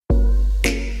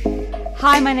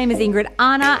Hi, my name is Ingrid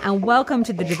Anna and welcome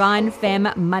to the Divine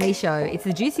Femme Money Show. It's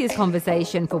the juiciest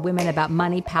conversation for women about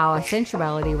money, power,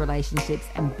 sensuality, relationships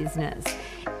and business.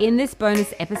 In this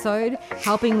bonus episode,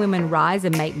 helping women rise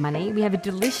and make money, we have a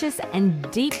delicious and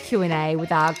deep Q&A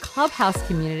with our Clubhouse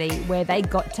community where they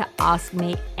got to ask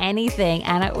me anything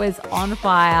and it was on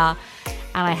fire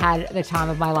and I had the time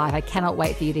of my life. I cannot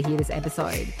wait for you to hear this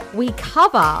episode. We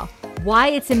cover why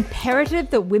it's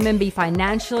imperative that women be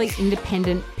financially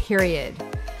independent, period.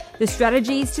 The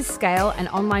strategies to scale an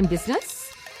online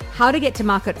business, how to get to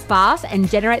market fast and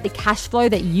generate the cash flow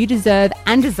that you deserve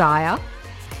and desire,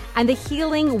 and the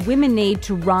healing women need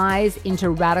to rise into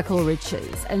radical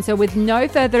riches. And so with no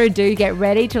further ado, get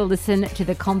ready to listen to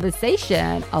the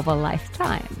conversation of a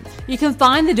lifetime. You can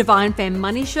find the Divine Femme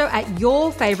Money Show at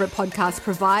your favorite podcast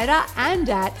provider and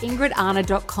at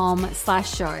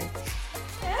ingridanna.com/show.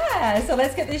 Yeah, so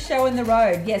let's get this show on the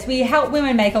road. Yes, we help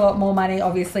women make a lot more money,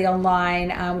 obviously,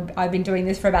 online. I've been doing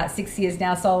this for about 6 years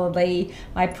now solidly.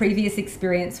 My previous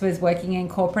experience was working in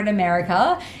corporate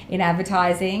America in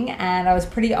advertising, and I was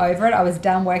pretty over it. I was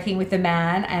done working with a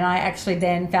man, and I actually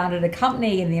then founded a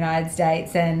company in the United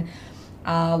States and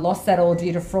lost that all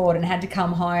due to fraud and had to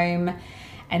come home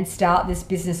and start this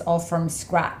business off from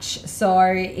scratch. So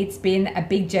it's been a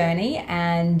big journey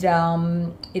and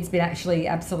it's been actually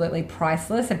absolutely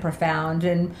priceless and profound.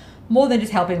 And more than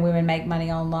just helping women make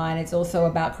money online, it's also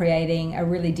about creating a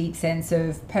really deep sense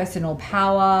of personal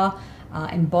power,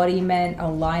 embodiment,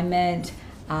 alignment,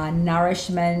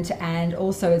 nourishment, and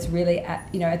also it's really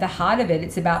at the heart of it,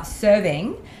 it's about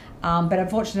serving. But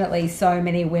unfortunately, so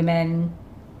many women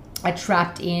are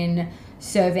trapped in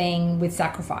serving with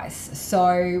sacrifice.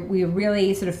 So we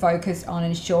really sort of focused on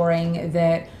ensuring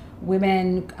that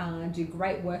women do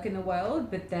great work in the world,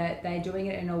 but that they're doing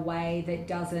it in a way that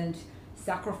doesn't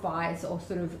sacrifice or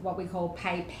sort of what we call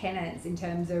pay penance in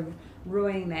terms of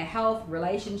ruining their health,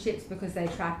 relationships, because they're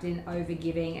trapped in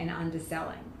overgiving and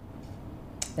underselling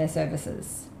their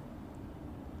services.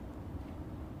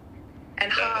 And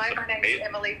hi, my name is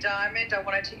Emily Diamond. I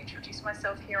wanted to introduce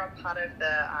myself here. I'm part of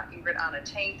the Ingrid Anna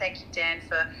team. Thank you, Dan,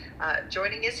 for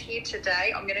joining us here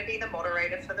today. I'm going to be the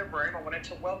moderator for the room. I wanted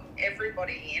to welcome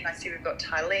everybody in. I see we've got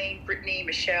Tylene, Brittany,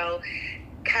 Michelle,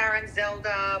 Karen,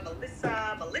 Zelda,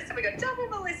 Melissa. We got double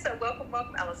Melissa. Welcome,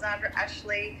 Alessandra,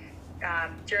 Ashley,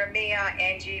 Jeremiah,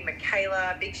 Angie,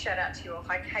 Michaela. Big shout out to you all.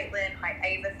 Hi, Caitlin. Hi,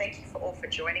 Ava. Thank you all for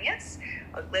joining us.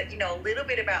 I'll let you know a little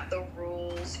bit about the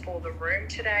rules for the room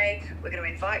today. We're going to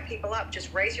invite people up.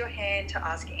 Just raise your hand to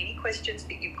ask any questions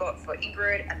that you've got for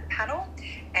Ingrid and the panel.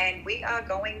 And we are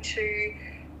going to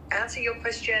answer your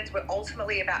questions. We're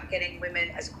ultimately about getting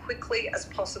women as quickly as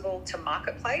possible to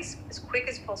marketplace, as quick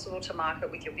as possible to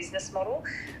market with your business model.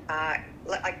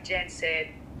 Like Jen said,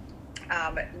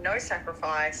 no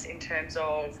sacrifice in terms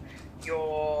of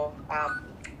your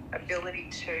ability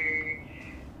to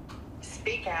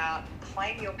speak out,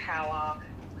 claim your power,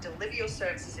 deliver your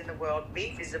services in the world,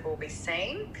 be visible, be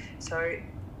seen. So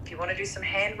if you want to do some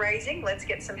hand raising, let's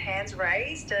get some hands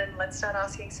raised and let's start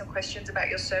asking some questions about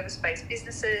your service-based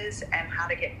businesses and how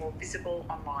to get more visible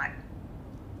online.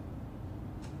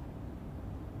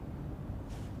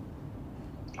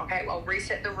 Okay, I'll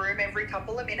reset the room every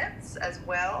couple of minutes as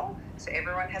well, so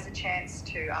everyone has a chance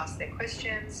to ask their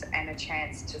questions and a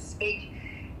chance to speak.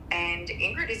 And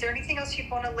Ingrid, is there anything else you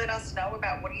want to let us know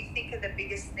about? What do you think are the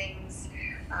biggest things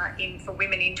for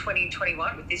women in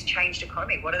 2021 with this changed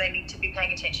economy? What do they need to be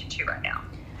paying attention to right now?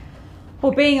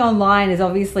 Well, being online is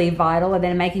obviously vital, and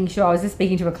then making sure, I was just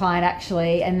speaking to a client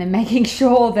actually, and then making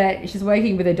sure that she's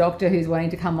working with a doctor who's wanting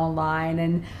to come online,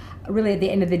 and really at the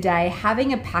end of the day,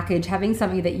 having a package, having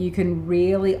something that you can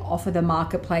really offer the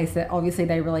marketplace that obviously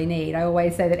they really need. I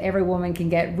always say that every woman can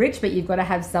get rich, but you've got to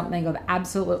have something of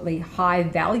absolutely high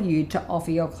value to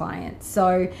offer your clients.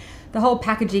 So the whole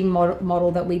packaging model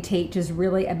that we teach is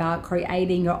really about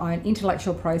creating your own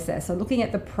intellectual process. So looking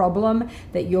at the problem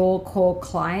that your core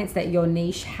clients, that your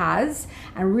niche has,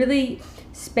 and really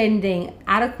spending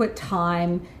adequate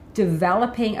time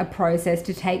developing a process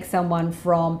to take someone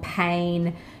from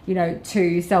pain,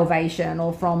 to salvation,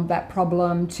 or from that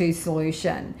problem to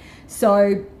solution.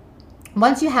 So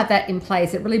once you have that in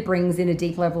place, it really brings in a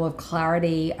deep level of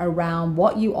clarity around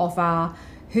what you offer,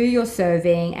 who you're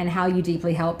serving, and how you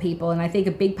deeply help people. And I think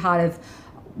a big part of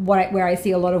where I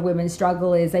see a lot of women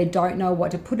struggle is they don't know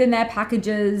what to put in their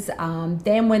packages.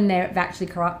 Then when they've actually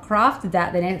crafted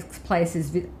that, the next point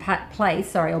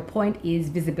is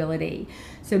visibility.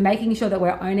 So making sure that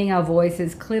we're owning our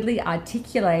voices, clearly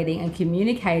articulating and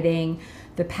communicating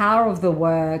the power of the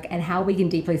work and how we can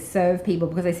deeply serve people,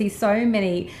 because I see so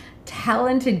many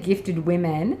talented, gifted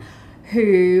women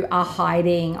who are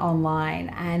hiding online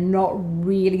and not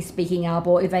really speaking up,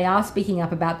 or if they are speaking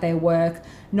up about their work,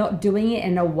 not doing it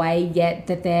in a way yet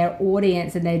that their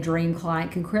audience and their dream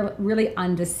client can really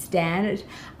understand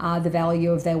the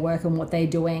value of their work and what they're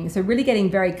doing. So really getting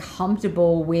very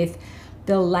comfortable with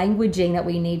the languaging that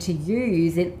we need to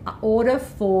use in order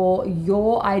for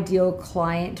your ideal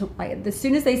client to, like, as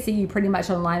soon as they see you pretty much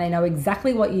online, they know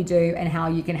exactly what you do and how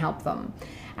you can help them.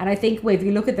 And I think if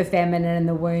you look at the feminine and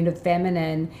the wound of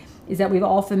feminine, is that we've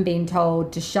often been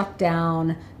told to shut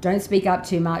down, don't speak up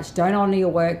too much, don't honor your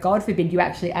work. God forbid you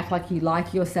actually act like you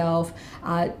like yourself.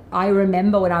 I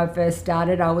remember when I first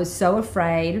started, I was so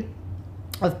afraid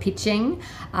of pitching.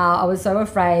 I was so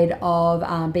afraid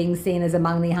of being seen as a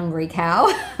money hungry cow,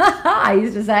 I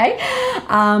used to say.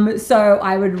 So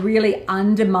I would really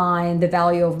undermine the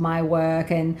value of my work,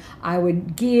 and I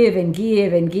would give and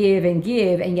give and give and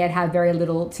give and yet have very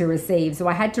little to receive. So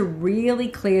I had to really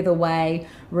clear the way,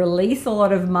 release a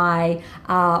lot of my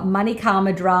money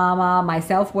karma drama, my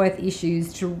self-worth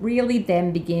issues, to really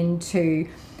then begin to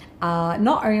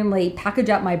not only package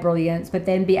up my brilliance, but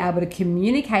then be able to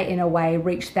communicate in a way,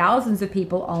 reach thousands of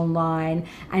people online,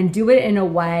 and do it in a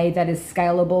way that is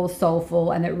scalable,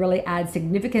 soulful, and that really adds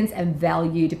significance and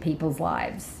value to people's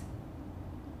lives.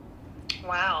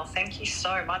 Wow, thank you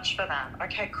so much for that.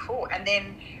 Okay, cool. And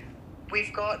then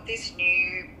we've got this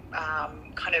new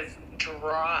kind of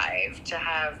drive to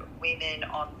have women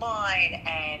online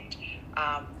and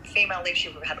female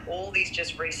leadership. We've had all these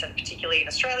just recent, particularly in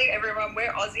Australia, everyone,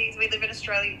 we're Aussies, we live in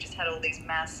Australia, we've just had all these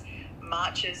mass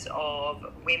marches of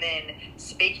women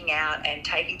speaking out and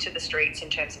taking to the streets in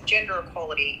terms of gender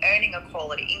equality, earning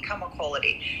equality, income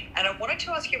equality. And I wanted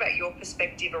to ask you about your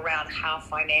perspective around how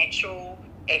financial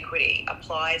equity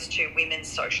applies to women's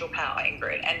social power,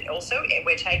 Ingrid. And also,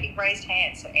 we're taking raised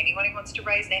hands, so anyone who wants to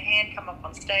raise their hand, come up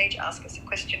on stage, ask us a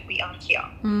question, we are here.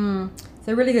 It's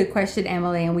a really good question,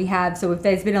 Emily. And we have, so if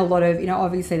there's been a lot of,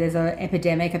 obviously there's an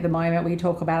epidemic at the moment. We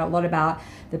talk about a lot about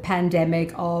the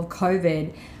pandemic of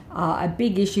COVID. A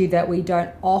big issue that we don't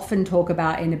often talk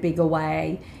about in a bigger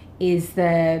way is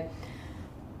the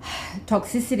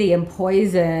toxicity and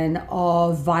poison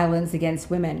of violence against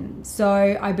women.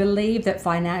 So I believe that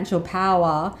financial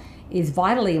power is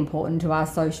vitally important to our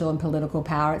social and political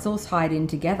power. It's all tied in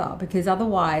together, because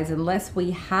otherwise, unless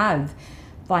we have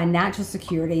financial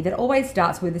security, that always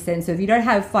starts with a sense of, you don't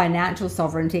have financial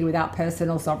sovereignty without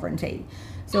personal sovereignty.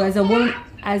 So as a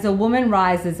woman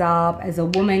rises up, as a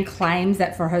woman claims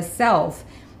that for herself,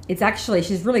 it's actually,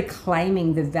 she's really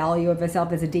claiming the value of herself.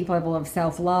 There's a deep level of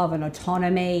self-love and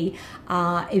autonomy.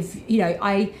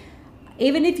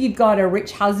 Even if you've got a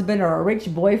rich husband or a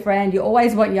rich boyfriend, you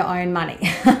always want your own money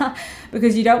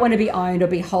because you don't want to be owned or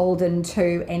beholden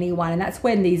to anyone. And that's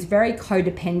when these very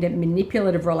codependent,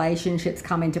 manipulative relationships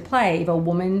come into play if a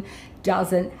woman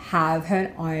doesn't have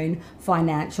her own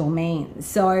financial means.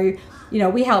 So,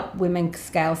 we help women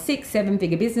scale 6-7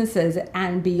 figure businesses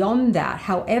and beyond that.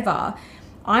 However,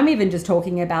 I'm even just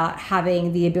talking about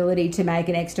having the ability to make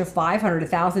an extra $500,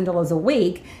 $1,000 a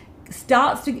week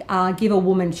starts to give a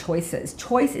woman choices.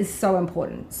 Choice is so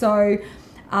important. So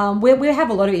we have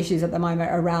a lot of issues at the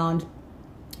moment around,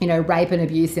 rape and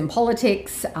abuse in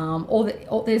politics.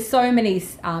 There's so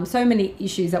many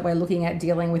issues that we're looking at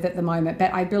dealing with at the moment.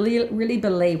 But I really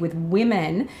believe with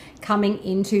women coming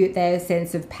into their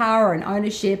sense of power and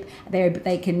ownership,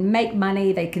 they can make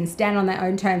money, they can stand on their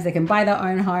own terms, they can buy their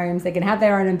own homes, they can have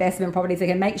their own investment properties, they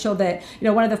can make sure that,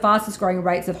 one of the fastest growing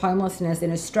rates of homelessness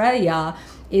in Australia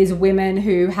is women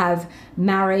who have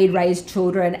married, raised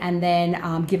children, and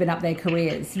then given up their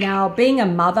careers. Now, being a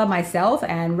mother myself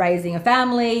and raising a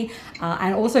family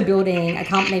and also building a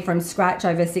company from scratch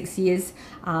over 6 years,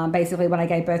 basically when I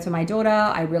gave birth to my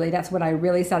daughter, that's when I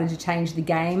really started to change the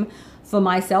game for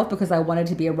myself, because I wanted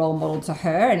to be a role model to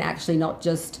her and actually not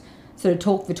just sort of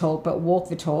talk the talk, but walk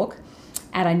the talk.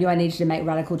 And I knew I needed to make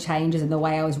radical changes in the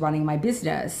way I was running my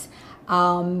business.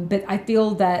 But I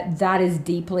feel that is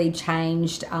deeply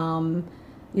changed, the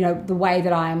way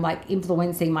that I'm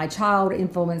influencing my child,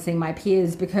 influencing my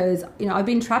peers, because, I've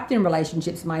been trapped in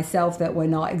relationships myself that were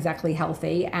not exactly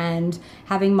healthy, and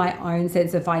having my own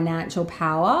sense of financial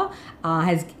power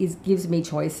gives me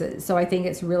choices. So I think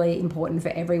it's really important for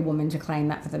every woman to claim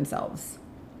that for themselves.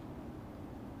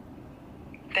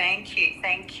 Thank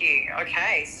you.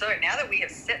 Okay, so now that we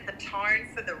have set the tone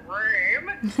for the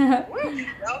room,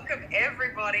 welcome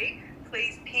everybody.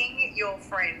 Please ping your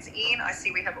friends in. I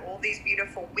see we have all these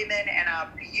beautiful women and our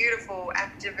beautiful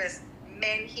activist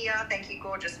men here. Thank you,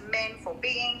 gorgeous men, for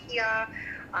being here.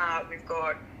 We've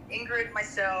got, Ingrid,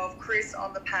 myself, Chris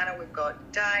on the panel. We've got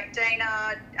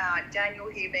Dana, Daniel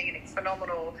here being a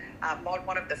phenomenal mod,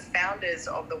 one of the founders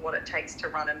of the What It Takes to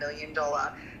Run $1 Million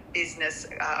business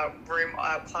room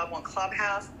club on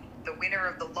Clubhouse, the winner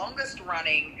of the longest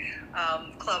running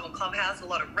club on Clubhouse, a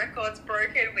lot of records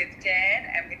broken with Dan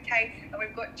and with Kate. And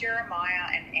we've got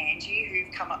Jeremiah and Angie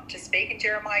who've come up to speak. And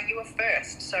Jeremiah, you are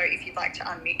first. So if you'd like to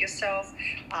unmute yourself,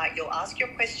 you'll ask your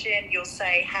question. You'll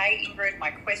say, hey, Ingrid,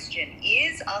 my question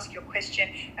is, ask your question.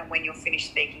 And when you're finished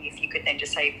speaking, if you could then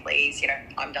just say, please,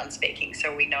 I'm done speaking,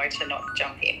 so we know to not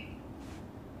jump in.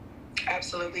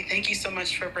 Absolutely. Thank you so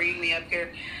much for bringing me up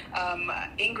here.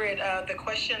 Ingrid, the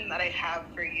question that I have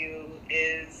for you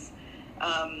is,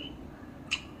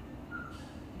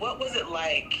 what was it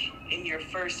like in your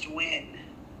first win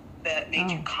that made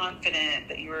you confident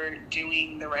that you were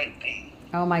doing the right thing?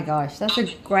 Oh my gosh, that's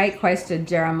a great question,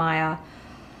 Jeremiah.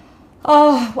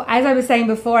 Oh, as I was saying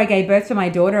before, I gave birth to my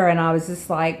daughter and I was just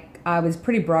like, I was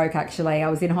pretty broke actually. I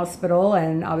was in hospital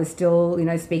and I was still,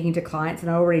 speaking to clients and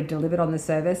I already delivered on the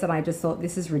service and I just thought,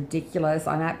 this is ridiculous.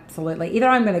 Either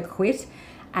I'm going to quit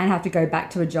and have to go back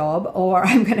to a job or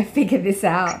I'm going to figure this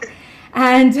out.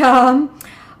 And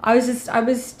as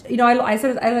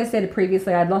I said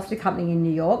previously, I'd lost a company in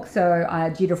New York,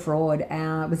 so due to fraud.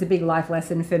 It was a big life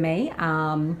lesson for me.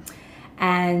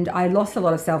 And I lost a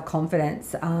lot of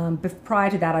self-confidence.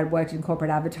 Prior to that, I'd worked in corporate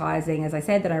advertising. As I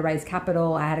said, then I raised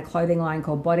capital. I had a clothing line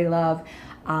called Body Love.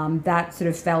 That sort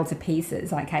of fell to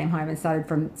pieces. I came home and started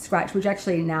from scratch, which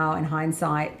actually now in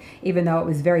hindsight, even though it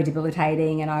was very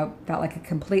debilitating and I felt like a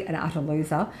complete and utter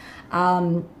loser,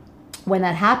 when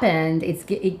that happened,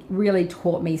 it really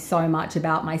taught me so much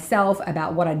about myself,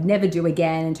 about what I'd never do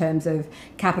again in terms of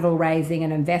capital raising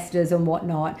and investors and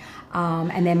whatnot.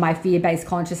 And then my fear-based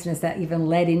consciousness that even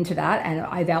led into that. And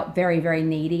I felt very, very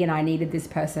needy and I needed this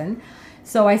person.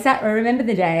 So I remember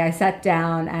the day I sat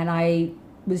down and I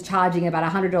was charging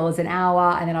about $100 an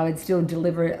hour and then I would still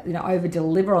over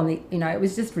deliver on it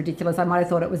was just ridiculous. I might have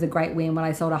thought it was a great win when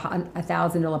I sold a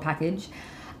 $1,000 package.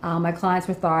 My clients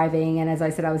were thriving and as I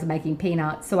said, I was making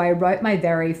peanuts. So I wrote my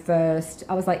very first,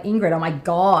 I was like, Ingrid, oh my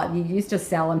God, you used to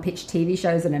sell and pitch TV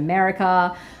shows in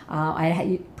America.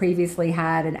 I previously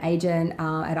had an agent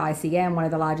at ICM, one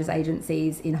of the largest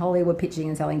agencies in Hollywood, pitching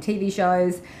and selling TV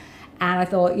shows. And I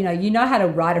thought, you know how to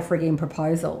write a frigging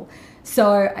proposal.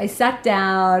 So I sat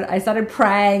down, I started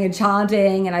praying and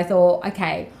chanting and I thought,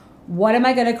 okay, what am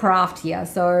I going to craft here?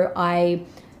 So I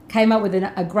came up with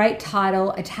a great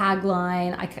title, a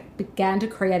tagline. I began to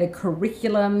create a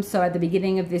curriculum. So at the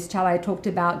beginning of this chat, I talked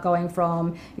about going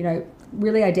from,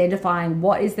 really identifying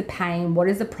what is the pain, what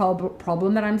is the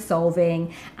problem that I'm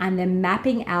solving, and then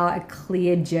mapping out a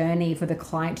clear journey for the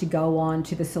client to go on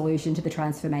to the solution, to the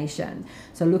transformation.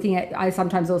 So I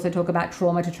sometimes also talk about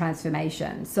trauma to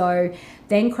transformation. So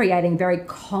then creating very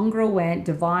congruent,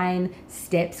 divine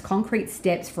steps, concrete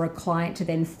steps for a client to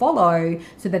then follow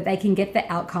so that they can get the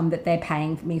outcome that they're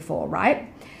paying me for,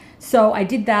 right? So I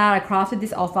did that, I crafted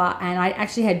this offer, and I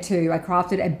actually had two. I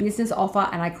crafted a business offer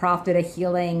and I crafted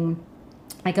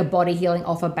a body healing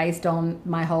offer based on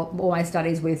all my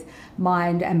studies with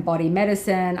mind and body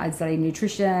medicine. I'd studied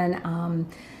nutrition,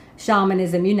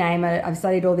 shamanism, you name it. I've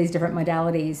studied all these different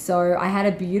modalities. So I had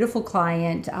a beautiful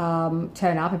client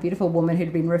turn up, a beautiful woman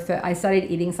who'd been referred. I studied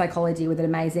eating psychology with an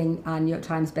amazing New York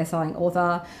Times bestselling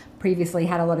author. Previously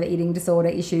had a lot of eating disorder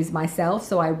issues myself.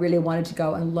 So I really wanted to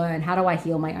go and learn, how do I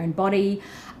heal my own body?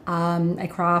 I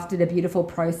crafted a beautiful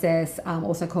process,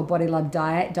 also called Body Love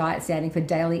Diet standing for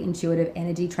Daily Intuitive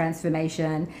Energy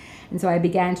Transformation. And so I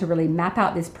began to really map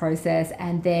out this process.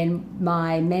 And then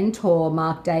my mentor,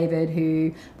 Mark David,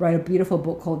 who wrote a beautiful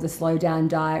book called The Slow Down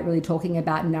Diet, really talking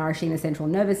about nourishing the central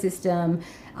nervous system,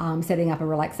 setting up a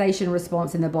relaxation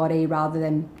response in the body rather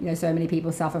than, so many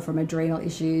people suffer from adrenal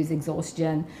issues,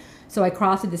 exhaustion. So I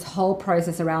crafted this whole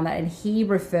process around that, and he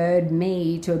referred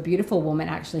me to a beautiful woman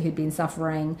actually who'd been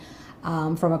suffering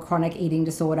from a chronic eating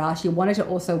disorder. She wanted to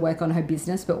also work on her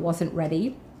business but wasn't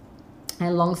ready.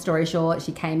 And long story short,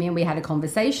 she came in, we had a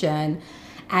conversation.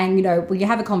 And, when you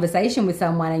have a conversation with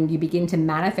someone and you begin to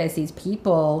manifest these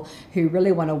people who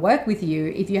really want to work with you,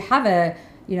 if you have a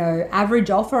average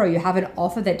offer or you have an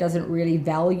offer that doesn't really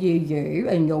value you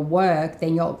and your work,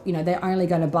 then they're only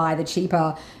going to buy the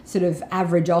cheaper sort of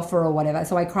average offer or whatever.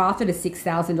 So I crafted a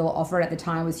 $6,000 offer. At the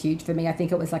time, it was huge for me. I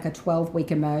think it was like a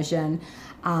 12-week immersion.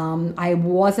 I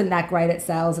wasn't that great at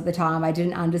sales at the time. I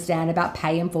didn't understand about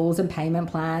pay in fulls and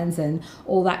payment plans and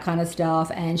all that kind of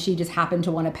stuff. And she just happened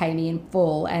to want to pay me in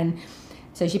full. And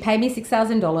So she paid me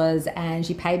 $6,000 and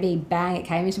she paid me, bang, it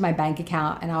came into my bank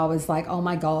account, and I was like, oh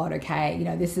my God, okay, you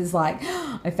know, this is like,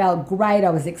 I felt great. I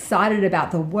was excited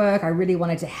about the work. I really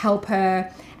wanted to help her.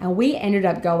 And we ended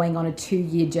up going on a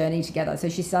 2-year journey together. So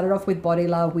she started off with Body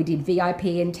Love. We did VIP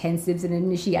intensives and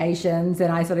initiations,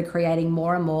 and I started creating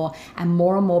more and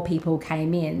more people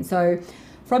came in. So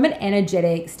from an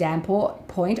energetic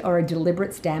standpoint or a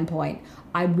deliberate standpoint,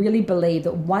 I really believe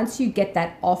that once you get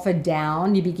that offer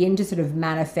down, you begin to sort of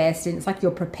manifest, and it's like you're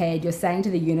prepared. You're saying to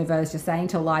the universe, you're saying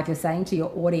to life, you're saying to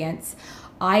your audience,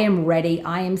 I am ready,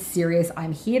 I am serious,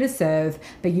 I'm here to serve,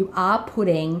 but you are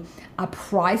putting a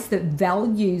price that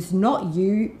values not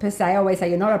you per se. I always say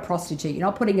you're not a prostitute. You're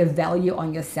not putting a value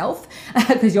on yourself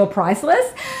because you're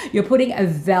priceless. You're putting a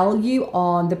value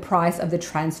on the price of the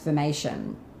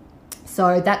transformation.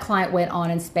 So that client went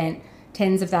on and spent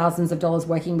tens of thousands of dollars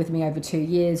working with me over 2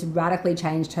 years, radically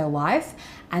changed her life.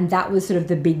 And that was sort of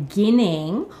the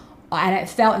beginning, and it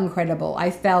felt incredible. I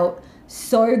felt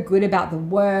so good about the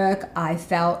work. I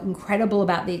felt incredible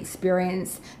about the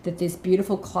experience that this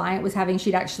beautiful client was having.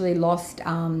 She'd actually lost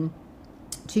 2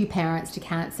 parents to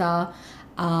cancer.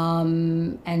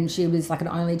 And she was like an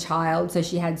only child, so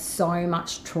she had so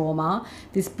much trauma.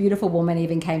 This beautiful woman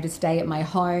even came to stay at my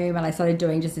home, and I started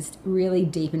doing just this really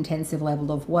deep, intensive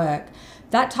level of work.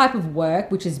 That type of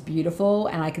work, which is beautiful,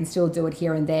 and I can still do it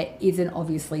here and there, isn't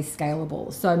obviously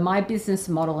scalable. So my business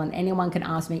model, and anyone can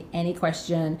ask me any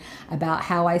question about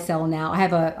how I sell now.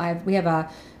 We have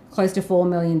a close to $4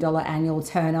 million annual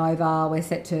turnover. We're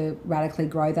set to radically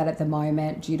grow that at the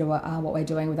moment due to what we're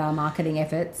doing with our marketing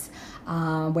efforts.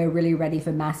 We're really ready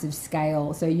for massive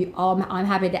scale. So I'm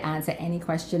happy to answer any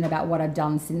question about what I've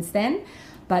done since then.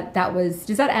 But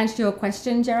does that answer your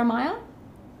question, Jeremiah?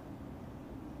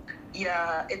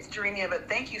 Yeah, it's Jarenia, but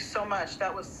thank you so much.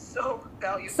 That was so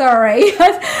valuable. Sorry,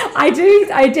 I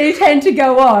do tend to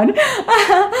go on.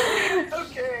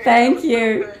 Okay. Thank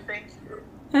you. So thank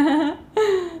you.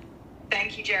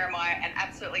 Thank you, Jeremiah, and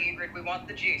absolutely, Ingrid, we want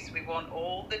the juice. We want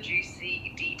all the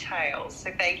juicy details.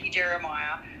 So thank you,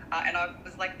 Jeremiah. And I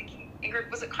was like thinking, Ingrid,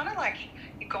 was it kind of like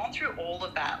you've gone through all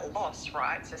of that loss,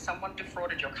 right? So someone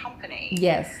defrauded your company.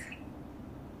 Yes.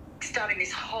 Starting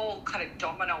this whole kind of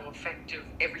domino effect of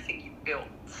everything you built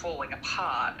falling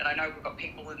apart. And I know we've got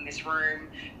people in this room,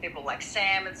 people like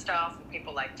Sam and stuff, and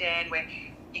people like Dan, where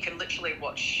you can literally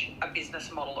watch a business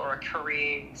model or a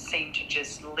career seem to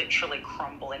just literally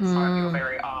crumble in front of your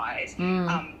very eyes.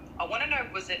 I want to know,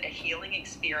 was it a healing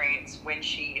experience when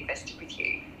she invested with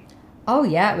you? Oh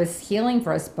yeah, it was healing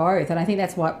for us both. And I think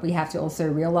that's what we have to also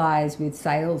realize with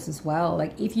sales as well.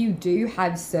 Like if you do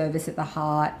have service at the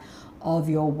heart of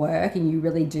your work and you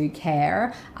really do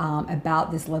care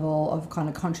about this level of kind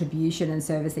of contribution and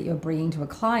service that you're bringing to a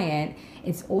client,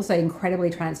 it's also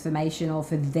incredibly transformational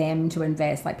for them to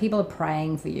invest. Like people are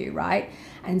praying for you, right?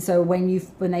 And so when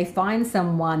they find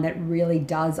someone that really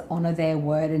does honor their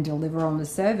word and deliver on the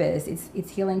service,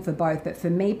 it's healing for both. But for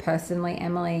me personally,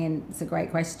 Emily, and it's a great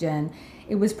question,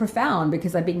 it was profound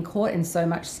because I've been caught in so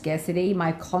much scarcity.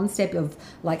 My concept of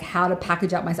like how to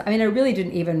package up myself. I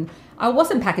mean, I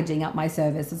wasn't packaging up my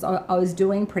services. I was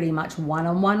doing pretty much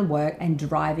one-on-one work and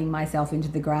driving myself into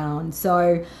the ground.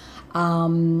 So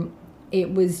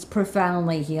it was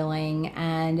profoundly healing,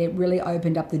 and it really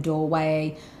opened up the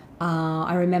doorway.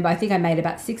 I remember, I think I made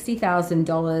about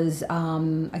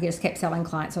 $60,000. I just kept selling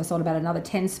clients. So I sold about another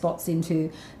 10 spots into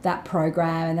that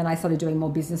program. And then I started doing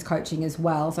more business coaching as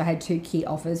well. So I had 2 key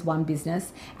offers, 1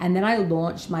 business. And then I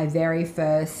launched my very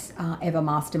first ever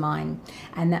mastermind.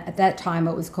 And at that time,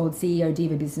 it was called CEO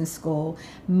Diva Business School.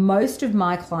 Most of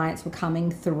my clients were coming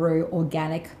through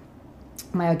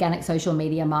my organic social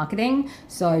media marketing.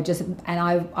 So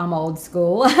I'm old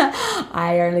school.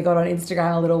 I only got on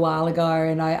Instagram a little while ago,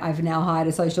 and I've now hired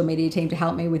a social media team to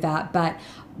help me with that. But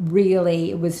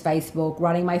really it was Facebook,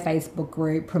 running my Facebook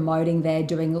group, promoting there,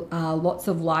 doing lots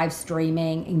of live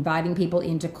streaming, inviting people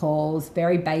into calls,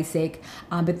 very basic.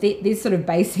 But these sort of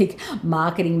basic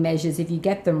marketing measures, if you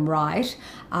get them right,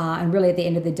 and really at the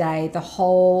end of the day, the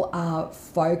whole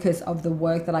focus of the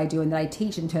work that I do and that I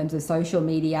teach in terms of social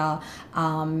media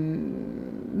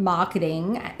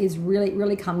marketing is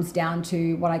really comes down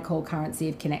to what I call currency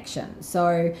of connection.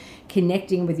 So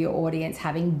connecting with your audience,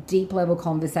 having deep level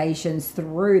conversations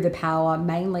through the power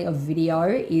mainly of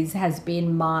video has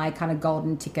been my kind of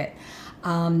golden ticket.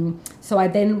 So I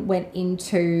then went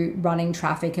into running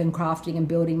traffic and crafting and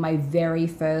building my very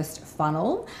first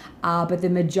funnel. But the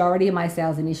majority of my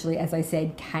sales initially, as I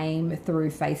said, came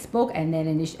through Facebook, and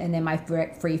then my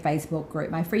free Facebook group.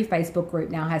 My free Facebook group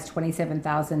now has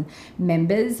 27,000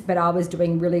 members, but I was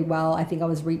doing really well. I think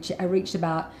I reached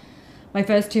about my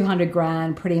first 200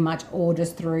 grand pretty much all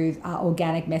just through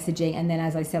organic messaging. And then,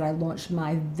 as I said, I launched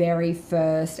my very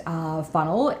first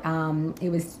funnel. It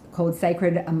was called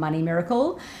Sacred Money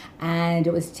Miracle, and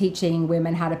it was teaching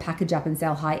women how to package up and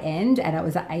sell high end. And it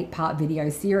was an 8-part video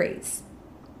series.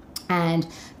 And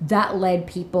that led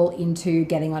people into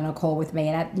getting on a call with me.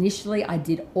 And initially I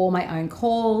did all my own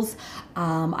calls.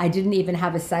 I didn't even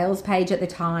have a sales page at the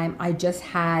time. I just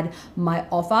had my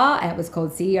offer, and it was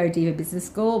called CEO Diva Business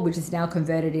School, which is now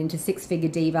converted into Six Figure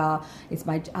Diva. It's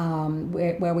my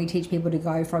where we teach people to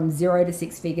go from 0 to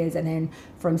 6 figures, and then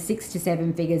from 6 to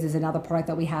 7 figures is another product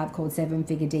that we have called 7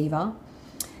 Figure Diva.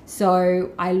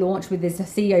 So I launched with this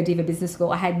CEO Diva Business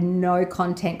School. I had no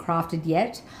content crafted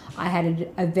yet. I had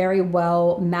a very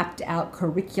well mapped out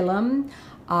curriculum.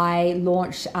 I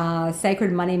launched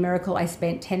Sacred Money Miracle. I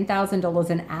spent $10,000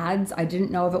 in ads. I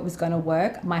didn't know if it was going to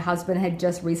work. My husband had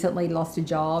just recently lost a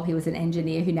job. He was an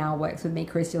engineer who now works with me.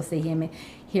 Chris, you'll see him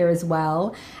here as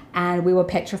well. And we were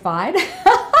petrified.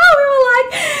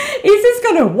 Is this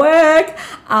going to work?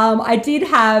 I did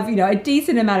have, a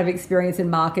decent amount of experience in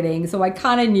marketing, so I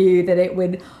kind of knew that it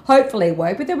would hopefully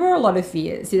work, but there were a lot of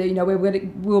fears. We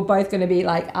were both going to be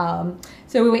like,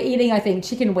 so we were eating, I think,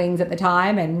 chicken wings at the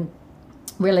time, and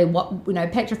really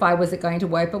petrified, was it going to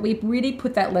work? But we really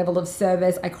put that level of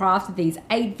service. I crafted these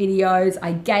 8 videos.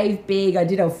 I gave big. I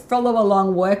did a follow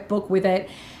along workbook with it.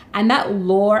 And that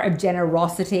law of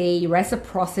generosity,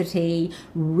 reciprocity,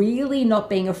 really not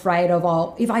being afraid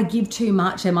of, if I give too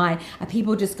much, are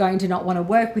people just going to not want to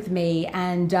work with me?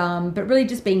 And but really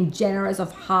just being generous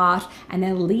of heart and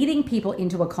then leading people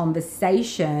into a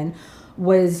conversation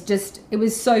was it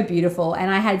was so beautiful. And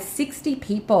I had 60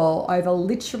 people over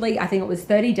literally, I think it was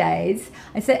 30 days.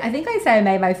 I think I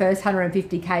made my first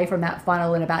 150K from that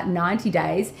funnel in about 90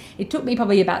 days. It took me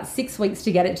probably about 6 weeks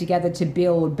to get it together to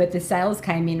build, but the sales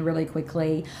came in really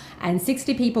quickly. And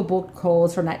 60 people booked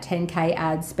calls from that 10K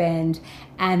ad spend.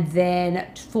 And then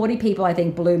 40 people, I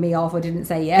think, blew me off or didn't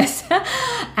say yes.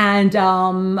 And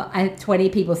 20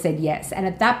 people said yes. And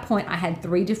at that point, I had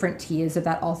 3 different tiers of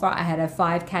that offer. I had a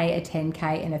 5K, a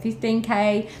 10K, and a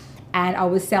 15K. And I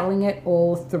was selling it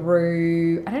all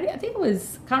through, can't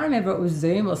remember if it was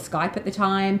Zoom or Skype at the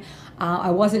time. I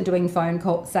wasn't doing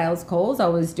sales calls. I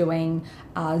was doing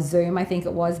Zoom, I think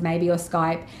it was, maybe, or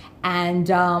Skype. And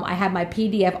I had my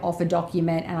PDF offer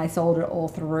document, and I sold it all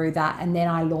through that. And then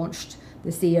I launched the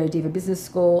CEO Diva Business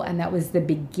School, and that was the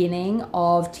beginning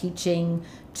of teaching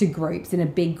to groups in a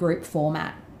big group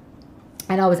format.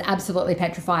 And I was absolutely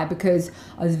petrified because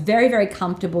I was very, very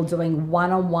comfortable doing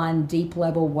one-on-one deep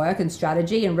level work and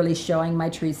strategy and really showing my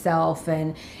true self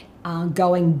and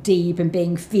going deep and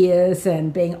being fierce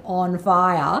and being on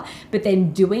fire. But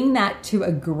then doing that to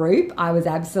a group, I was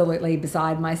absolutely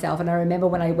beside myself. And I remember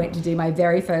when I went to do my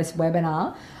very first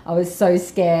webinar, I was so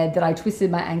scared that I twisted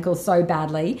my ankle so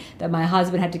badly that my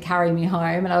husband had to carry me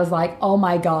home. And I was like, oh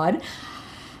my God.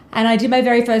 And I did my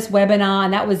very first webinar,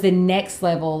 and that was the next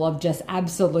level of just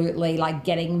absolutely like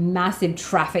getting massive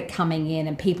traffic coming in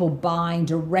and people buying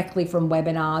directly from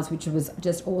webinars, which was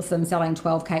just awesome, selling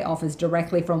 12K offers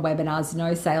directly from webinars,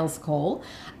 no sales call.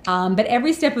 But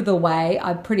every step of the way,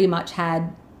 I pretty much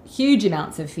had huge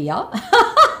amounts of fear.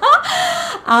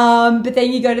 But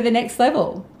then you go to the next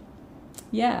level.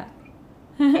 Yeah.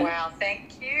 Wow,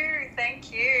 thank you.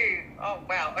 Oh,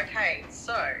 wow. Okay,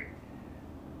 so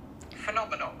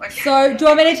phenomenal. Okay. So do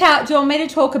you want me to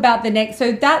talk about the next?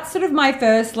 So that's sort of my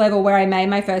first level where I made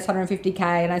my first 150K,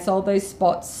 and I sold those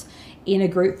spots in a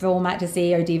group format to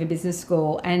CEO Diva Business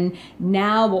School. And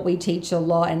now what we teach a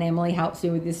lot, and Emily helps me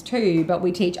with this too, but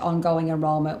we teach ongoing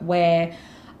enrollment where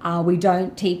we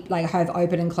don't have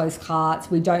open and close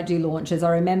carts. We don't do launches. I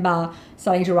remember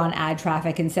starting to run ad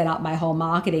traffic and set up my whole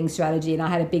marketing strategy. And I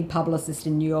had a big publicist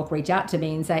in New York reach out to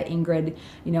me and say, Ingrid,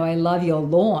 I love your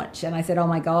launch. And I said, oh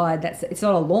my God, it's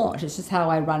not a launch. It's just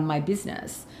how I run my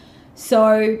business.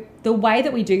 So the way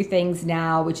that we do things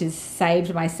now, which has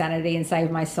saved my sanity and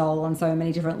saved my soul on so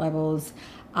many different levels,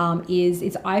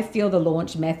 is I feel the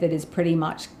launch method is pretty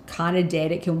much kind of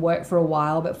dead. It can work for a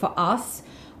while, but for us,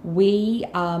 we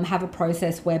have a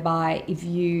process whereby if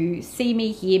you see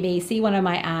me, hear me, see one of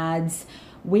my ads,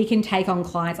 we can take on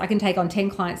clients. I can take on 10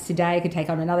 clients today. I can take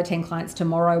on another 10 clients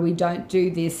tomorrow. We don't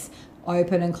do this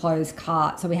open and close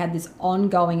cart. So we have this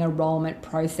ongoing enrollment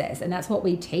process. And that's what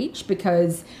we teach,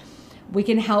 because we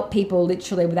can help people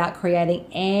literally without creating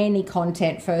any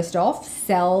content first off,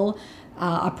 sell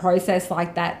a process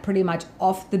like that pretty much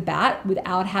off the bat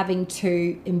without having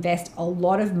to invest a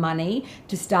lot of money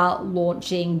to start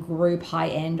launching group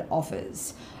high-end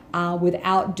offers.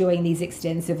 without doing these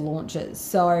extensive launches.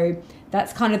 So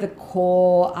that's kind of the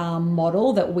core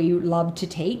model that we love to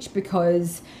teach,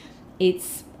 because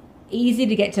it's easy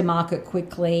to get to market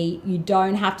quickly. You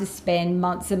don't have to spend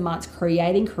months and months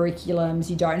creating curriculums.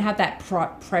 You don't have that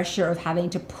pressure of having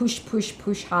to push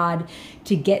hard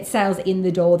to get sales in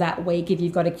the door that week. If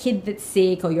you've got a kid that's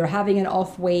sick, or you're having an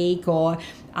off week, or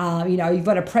you've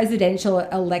got a presidential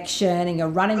election and you're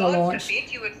running a launch.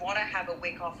 You would want to have a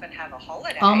week off and have a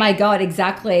holiday. Oh my God,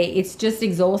 exactly. It's just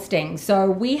exhausting. So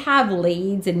we have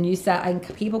leads and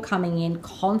and people coming in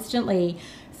constantly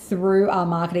through our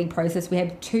marketing process. We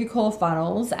have 2 core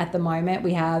funnels at the moment.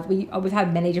 We've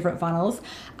had many different funnels.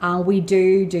 We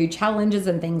do challenges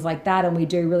and things like that, and we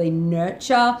do really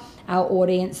nurture our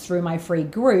audience through my free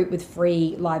group with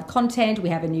free live content. We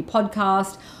have a new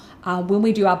podcast. When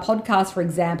we do our podcast, for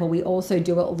example, we also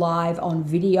do it live on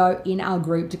video in our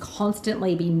group to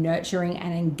constantly be nurturing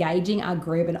and engaging our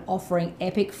group and offering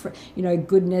epic,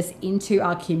 goodness into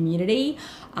our community.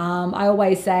 I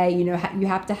always say, you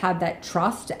have to have that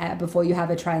trust before you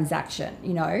have a transaction,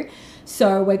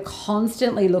 So we're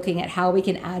constantly looking at how we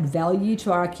can add value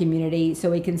to our community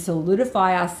so we can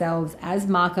solidify ourselves as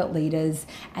market leaders,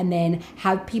 and then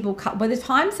have people by the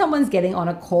time someone's getting on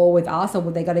a call with us, or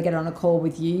they got to get on a call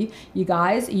with you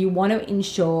guys, you want to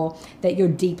ensure that you're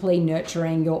deeply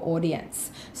nurturing your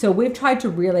audience. So we've tried to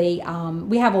really,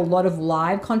 we have a lot of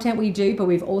live content we do, but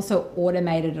we've also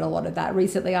automated a lot of that.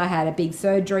 Recently I had a big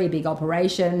surgery, a big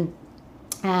operation,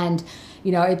 and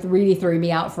it really threw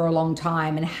me out for a long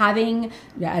time. And having,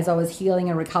 as I was healing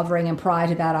and recovering, and prior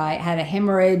to that, I had a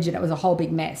hemorrhage and it was a whole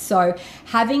big mess. So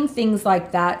having things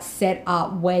like that set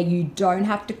up where you don't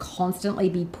have to constantly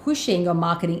be pushing your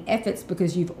marketing efforts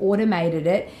because you've automated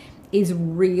it is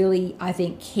really, I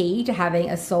think, key to having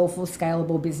a soulful,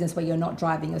 scalable business where you're not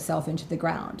driving yourself into the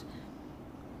ground.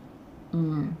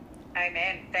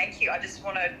 Amen. Thank you. I just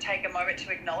want to take a moment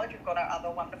to acknowledge we've got our other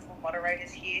wonderful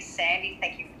moderators here. Sandy,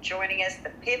 thank you for joining us. The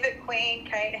Pivot Queen,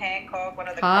 Kate Hancock, one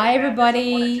of the Hi,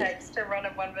 everybody. What it takes to run a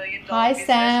 $1 million Hi, business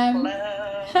Sam.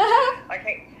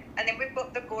 Okay. And then we've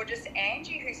got the gorgeous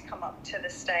Angie who's come up to the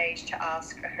stage to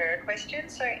ask her a question.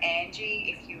 So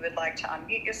Angie, if you would like to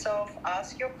unmute yourself,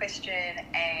 ask your question,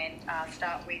 and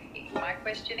start with my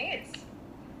question is.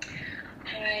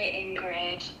 Hi,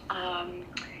 Ingrid.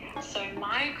 So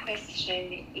my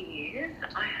question is,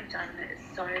 I have done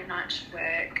so much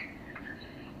work,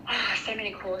 so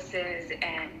many courses,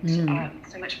 and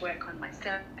so much work on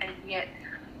myself, and yet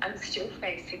I'm still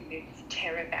facing this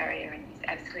terror barrier and this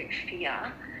absolute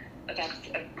fear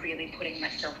of really putting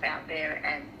myself out there,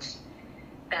 and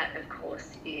that, of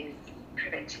course, is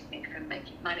preventing me from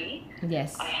making money.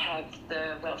 Yes. I have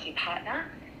the wealthy partner,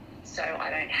 so I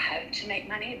don't have to make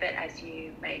money, but as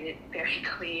you made it very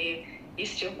clear, you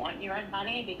still want your own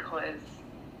money because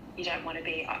you don't want to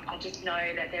be... I just know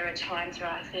that there are times where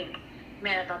I think,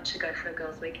 man, I'd love to go for a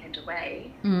girls' weekend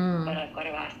away, but I've got to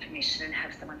ask permission and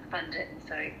have someone fund it. And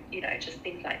so, just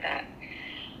things like that.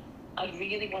 I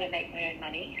really want to make my own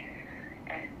money,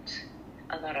 and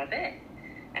a lot of it.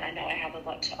 And I know I have a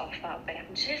lot to offer, but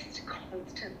I'm just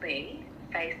constantly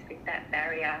faced with that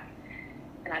barrier.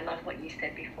 And I love what you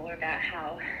said before about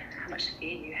how much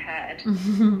fear you had.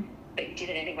 But you did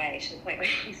it anyway, to the point where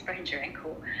you sprained your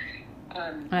ankle.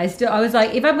 I was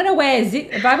like, if I'm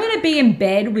going to be in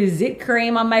bed with zit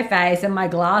cream on my face and my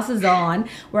glasses on,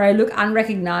 where I look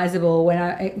unrecognizable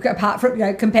apart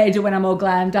from, compared to when I'm all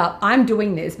glammed up, I'm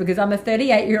doing this because I'm a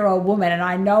 38-year-old woman and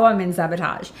I know I'm in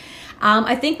sabotage.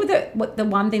 I think with the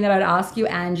one thing that I'd ask you,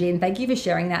 Angie, and thank you for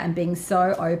sharing that and being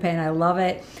so open, I love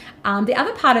it. The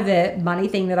other part of the money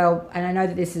thing and I know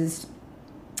that this is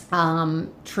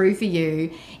true for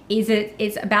you, is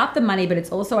it's about the money, but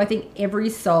it's also, I think, every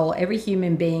soul, every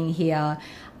human being here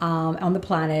on the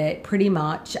planet, pretty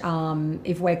much,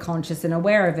 if we're conscious and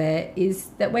aware of it, is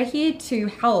that we're here to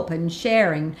help and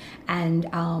sharing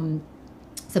and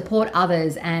support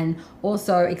others and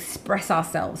also express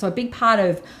ourselves. So a big part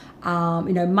of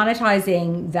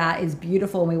monetizing that is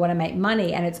beautiful, and we want to make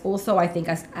money. And it's also, I think,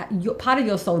 part of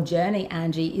your soul journey,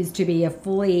 Angie, is to be a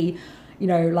fully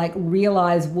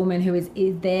realized woman who is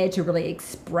there to really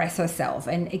express herself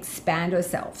and expand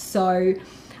herself. So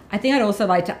I think I'd also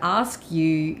like to ask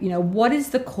you, what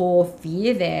is the core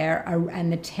fear there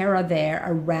and the terror there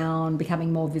around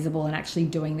becoming more visible and actually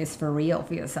doing this for real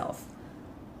for yourself?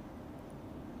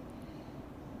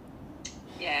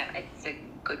 Yeah, it's a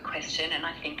good question, and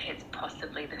I think it's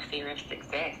possibly the fear of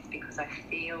success, because I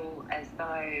feel as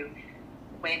though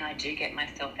when I do get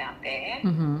myself out there,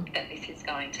 that this is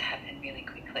going to happen really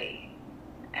quickly.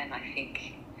 And I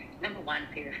think, number one,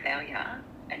 fear of failure,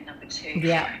 and number 2,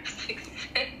 Yeah.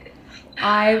 success.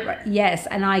 Yes,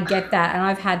 and I get that, and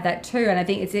I've had that too, and I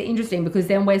think it's interesting because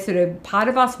then we're sort of, part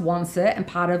of us wants it and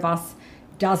part of us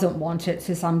doesn't want it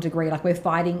to some degree, like we're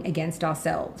fighting against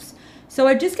ourselves. So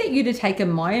I just get you to take a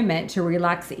moment to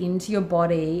relax into your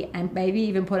body and maybe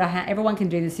even put a hand, everyone can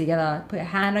do this together, put a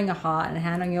hand on your heart and a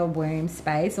hand on your womb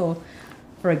space, or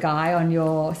for a guy on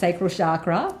your sacral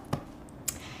chakra,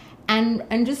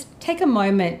 and just take a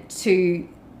moment to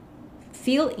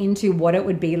feel into what it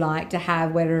would be like to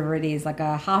have whatever it is, like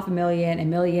a $500,000, $1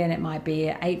 million, it might be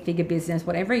an 8-figure business,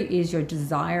 whatever it is you're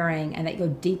desiring, and that you're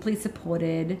deeply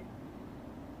supported.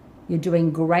 You're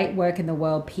doing great work in the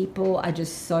world. People are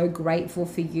just so grateful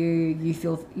for you. You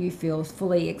feel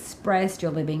fully expressed.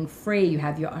 You're living free. You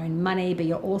have your own money, but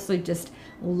you're also just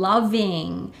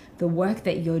loving the work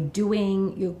that you're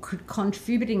doing. You're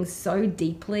contributing so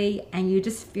deeply, and you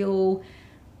just feel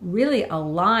really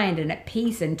aligned and at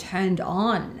peace and turned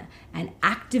on and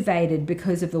activated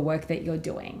because of the work that you're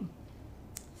doing.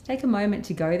 Take a moment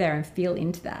to go there and feel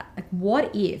into that. Like,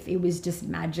 what if it was just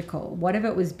magical? What if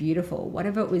it was beautiful? What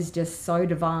if it was just so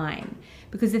divine?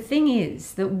 Because the thing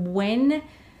is that when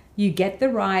you get the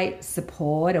right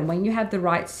support and when you have the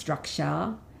right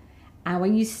structure and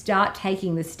when you start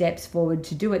taking the steps forward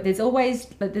to do it, there's always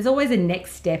a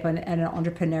next step on an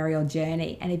entrepreneurial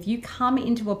journey. And if you come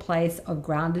into a place of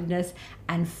groundedness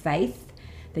and faith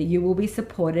that you will be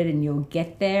supported and you'll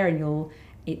get there and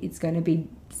it's going to be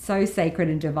so sacred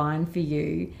and divine for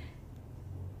you,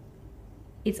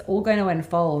 it's all going to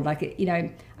unfold. Like, you know,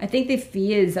 I think the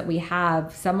fears that we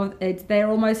have, they're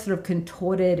almost sort of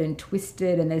contorted and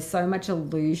twisted, and there's so much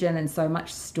illusion and so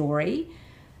much story.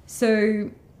 So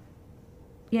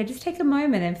yeah, just take a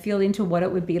moment and feel into what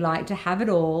it would be like to have it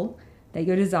all that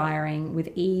you're desiring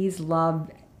with ease, love,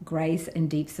 grace, and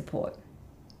deep support.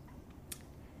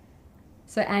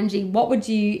 So Angie, what would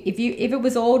you, if it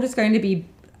was all just going to be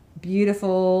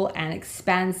beautiful and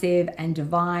expansive and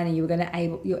divine, and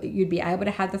you'd be able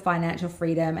to have the financial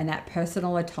freedom and that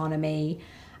personal autonomy,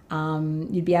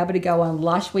 you'd be able to go on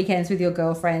lush weekends with your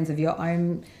girlfriends of your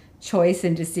own choice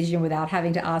and decision without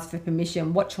having to ask for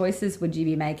permission, what choices would you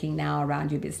be making now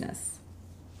around your business?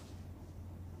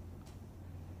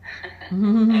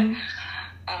 I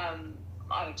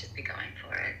would just be going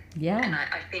for it. Yeah. And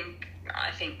I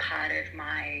think part of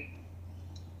my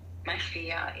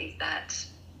fear is that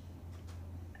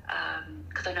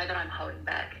because I know that I'm holding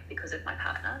back because of my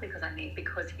partner,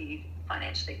 because he's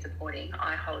financially supporting,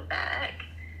 I hold back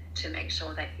to make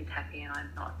sure that he's happy and I'm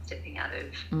not stepping out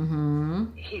of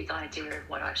his idea of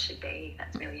what I should be.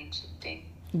 That's really interesting.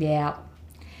 Yeah.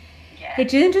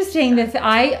 It's interesting that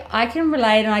I can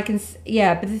relate, and I can,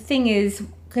 but the thing is,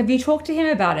 have you talked to him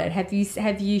about it? Have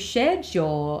you shared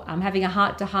your having a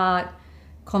heart-to-heart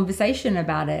conversation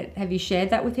about it? Have you shared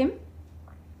that with him?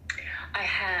 I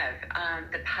have.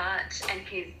 The part, and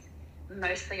he's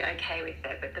mostly okay with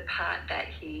it, but the part that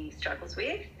he struggles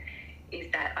with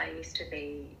is that I used to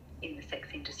be in the sex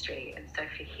industry, and so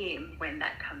for him, when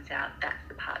that comes out, that's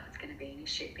the part that's going to be an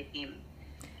issue for him.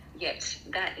 Yet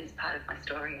that is part of my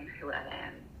story and who I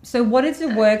am. So what is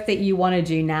the work that you want to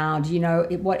do now? Do you know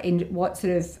what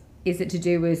sort of, is it to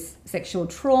do with sexual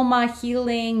trauma,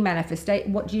 healing,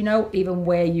 manifestation? What do you know even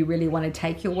where you really want to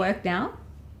take your work now?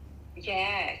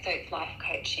 Yeah, so it's life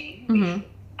coaching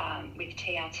with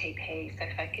TRTP, so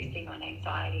focusing on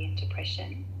anxiety and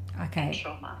depression and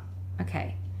trauma.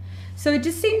 Okay. So it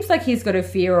just seems like he's got a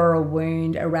fear or a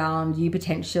wound around you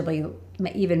potentially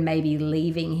even maybe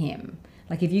leaving him.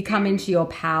 Like if you come into your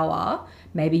power,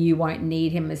 maybe you won't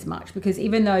need him as much, because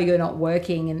even though you're not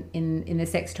working in the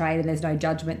sex trade and there's no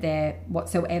judgment there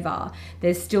whatsoever,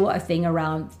 there's still a thing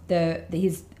around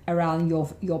around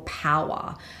your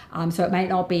power. So it may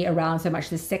not be around so much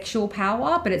the sexual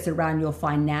power, but it's around your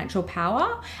financial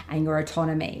power and your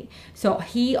autonomy. So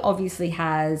he obviously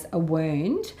has a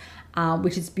wound,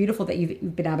 which is beautiful that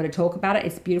you've been able to talk about it.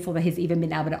 It's beautiful that he's even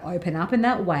been able to open up in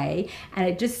that way. And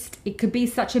it could be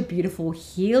such a beautiful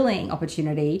healing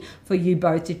opportunity for you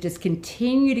both to just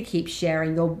continue to keep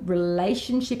sharing. Your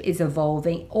relationship is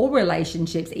evolving. All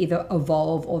relationships either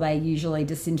evolve or they usually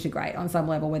disintegrate on some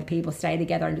level, where people stay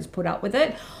together and just put up with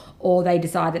it, or they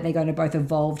decide that they're going to both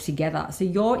evolve together. So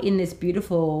you're in this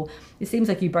beautiful, it seems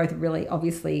like you both really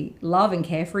obviously love and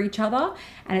care for each other.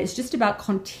 And it's just about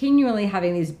continually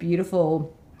having these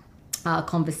beautiful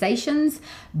conversations.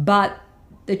 But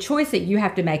the choice that you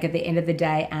have to make at the end of the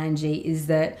day, Angie, is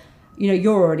that, you know,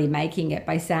 you're already making it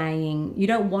by saying you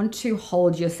don't want to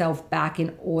hold yourself back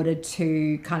in order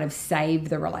to kind of save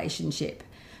the relationship.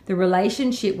 the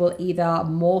relationship will either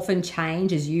morph and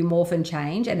change as you morph and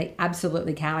change, and it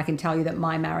absolutely can. I can tell you that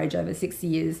my marriage over 6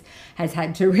 years has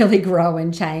had to really grow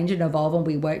and change and evolve, and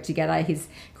we work together.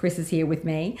 Chris is here with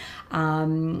me.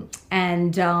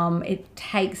 It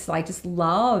takes like just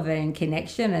love and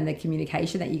connection and the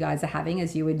communication that you guys are having,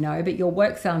 as you would know, but your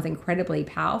work sounds incredibly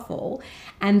powerful.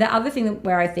 And the other thing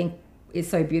where I think is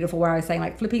so beautiful, where I was saying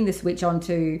like flipping the switch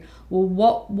onto,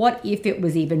 well, what if it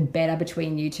was even better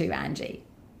between you two, Angie?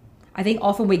 I think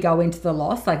often we go into the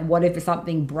loss, like what if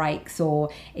something breaks or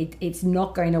it's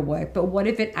not going to work, but what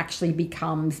if it actually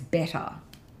becomes better?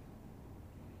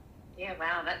 Yeah,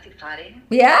 wow, that's exciting.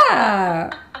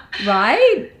 Yeah,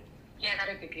 right? Yeah, that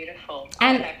would be beautiful. And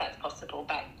I don't know if that's possible,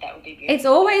 but that would be beautiful. It's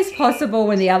always possible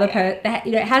when the other person,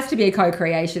 it has to be a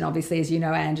co-creation, obviously, as you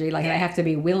know, Angie, like they have to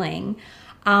be willing.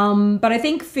 But I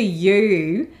think for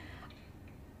you,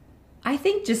 I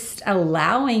think just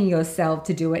allowing yourself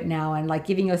to do it now and like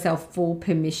giving yourself full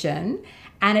permission,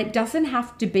 and it doesn't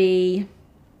have to be,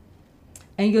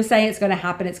 and you're saying it's going to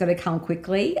happen, it's going to come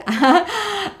quickly,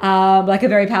 like a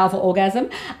very powerful orgasm.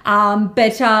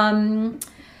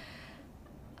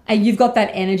 And you've got that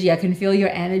energy. I can feel your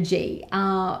energy.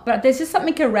 But there's just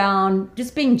something around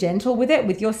just being gentle with it,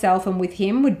 with yourself and with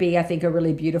him would be, I think, a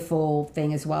really beautiful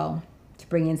thing as well. To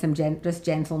bring in some just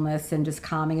gentleness and just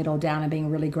calming it all down and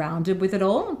being really grounded with it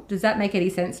all. Does that make any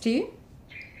sense to you?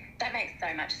 That makes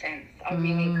so much sense. I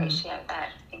really appreciate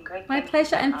that, Ingrid. My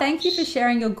pleasure. And thank you for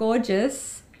sharing. You're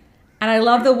gorgeous. And I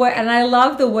love the work. And I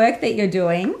love the work that you're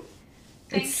doing.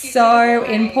 It's so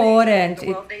important.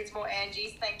 The world needs more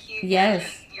Angies. Thank you.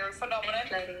 Yes. You're a phenomenon.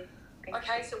 Thank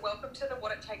Okay, you. so welcome to the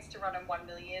What It Takes to Run a $1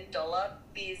 Million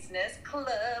Business Club.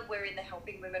 We're in the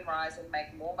Helping Women Rise and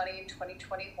Make More Money in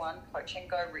 2021. Coach and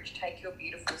Go Rich. Take your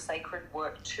beautiful sacred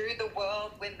work to the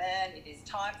world, women. It is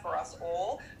time for us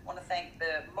all. I want to thank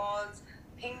the mods.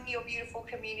 Ping your beautiful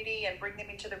community and bring them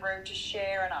into the room to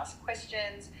share and ask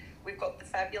questions. We've got the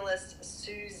fabulous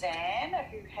Suzanne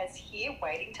who has here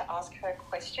waiting to ask her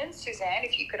questions. Suzanne,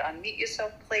 if you could unmute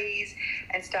yourself, please,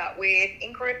 and start with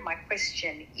Ingrid. My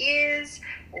question is,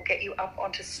 we'll get you up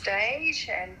onto stage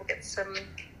and we'll get some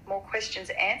more questions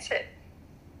answered.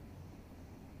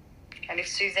 And if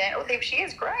Suzanne, oh, there she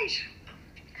is, great.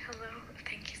 Hello,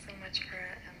 thank you so much for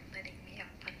letting me up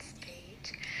on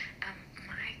stage.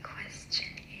 My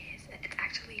question is, it's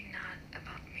actually not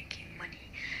about making money.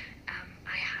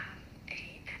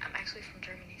 I'm actually from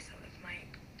Germany, so if my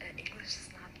English is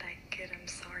not that good, I'm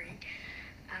sorry.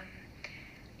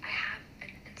 I have an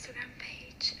Instagram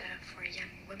page for young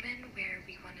women where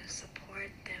we want to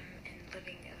support them in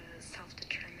living a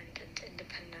self-determined and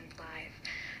independent life.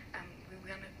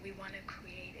 We want to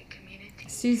create a community.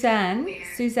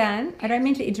 Suzanne, I don't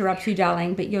mean to interrupt you,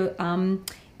 darling, but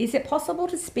is it possible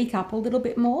to speak up a little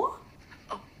bit more?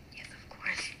 Oh, yes, of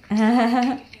course. Can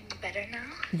you hear me better now?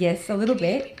 Yes, a little Can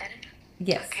you hear bit. me better now?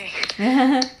 Yes. Okay.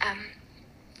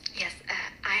 Yes,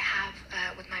 I have,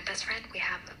 with my best friend, we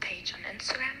have a page on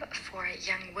Instagram for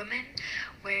young women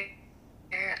where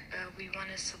we want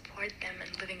to support them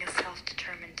in living a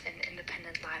self-determined and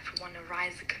independent life. We want to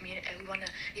rise the community. We want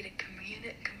to create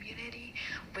a community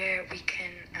where we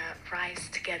can rise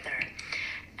together.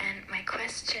 And my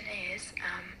question is,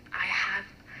 I have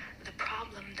the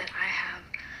problem that I have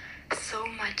so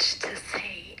much to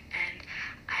say, and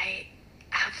I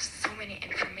have so many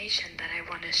information that I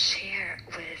want to share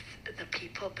with the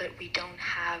people, but we don't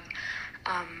have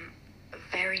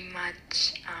very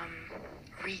much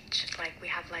reach. Like we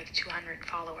have like 200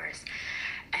 followers,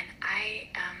 and I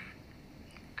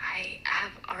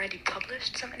have already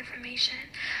published some information,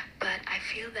 but I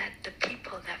feel that the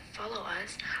people that follow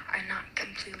us are not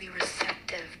completely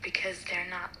receptive because they're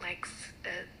not like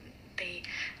they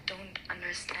don't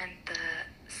understand the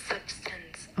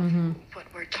substance of what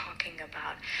we're talking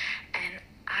about. And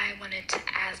I wanted to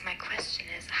ask, my question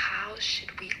is, how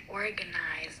should we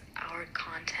organize our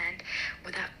content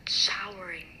without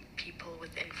showering people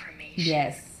with information?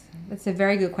 Yes, that's a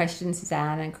very good question,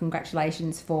 Suzanne, and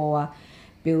congratulations for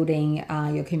building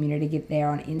your community there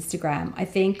on Instagram. I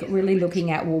think really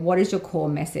looking at, well, what is your core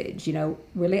message? You know,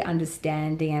 really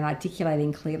understanding and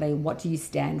articulating clearly, what do you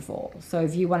stand for? So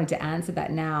if you wanted to answer that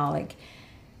now, like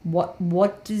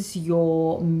what does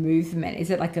your movement, is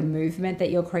it like a movement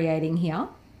that you're creating here?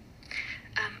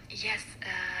 Yes,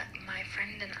 my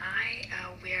friend and I,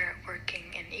 we're working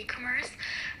in e-commerce,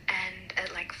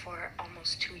 and like for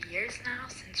almost 2 years now,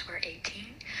 since we're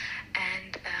 18,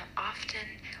 and often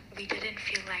we didn't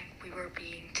feel like we were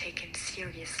being taken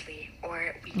seriously,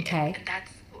 or we, okay.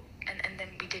 and then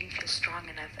we didn't feel strong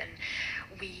enough, and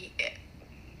we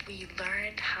we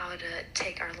learned how to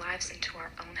take our lives into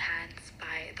our own hands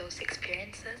by those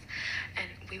experiences, and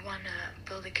we want to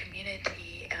build a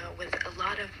community with a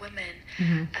lot of women,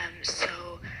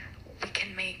 so we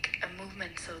can make a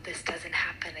movement so this doesn't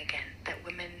happen again, that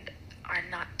women are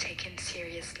not taken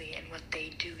seriously in what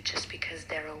they do just because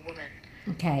they're a woman.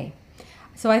 Okay.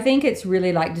 So I think it's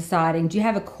really like deciding, do you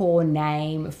have a core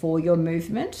name for your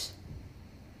movement?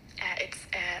 It's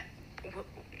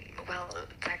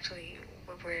actually,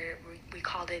 we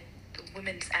called it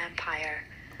Women's Empire.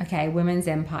 Okay, Women's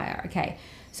Empire. Okay.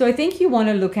 So I think you want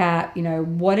to look at,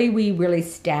 what are we really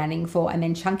standing for, and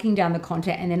then chunking down the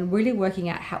content, and then really working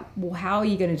out how are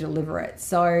you going to deliver it.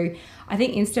 So I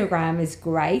think Instagram is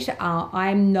great.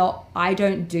 I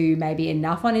don't do maybe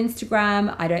enough on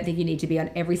Instagram. I don't think you need to be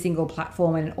on every single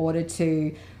platform in order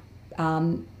to,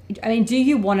 do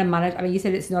you want to monetize? You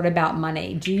said it's not about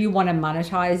money. Do you want to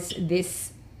monetize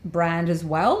this brand as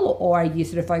well? Or are you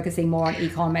sort of focusing more on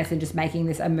e-commerce and just making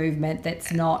this a movement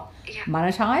that's not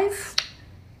monetized?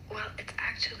 Well, it's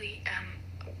actually,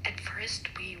 at first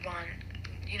we want,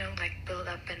 build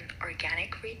up an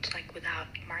organic reach, without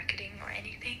marketing or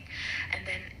anything. And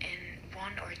then in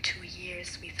 1 or 2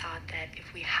 years, we thought that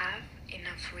if we have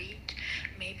enough reach,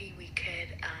 maybe we could,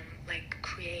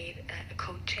 create a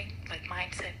coaching,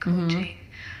 mindset coaching,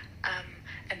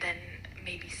 and then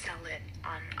maybe sell it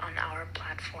on our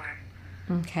platform.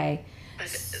 Okay.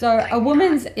 So a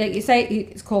woman's, you say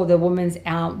it's called the Women's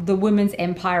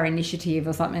Empire Initiative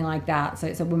or something like that. So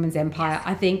it's a Women's Empire. Yes.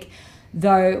 I think,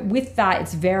 though, with that,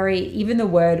 it's very, even the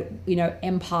word,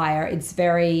 empire, it's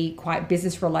very quite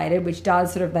business related, which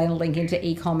does sort of then link into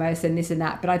e-commerce and this and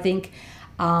that. But I think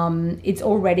it's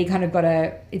already kind of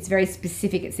it's very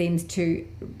specific, it seems, to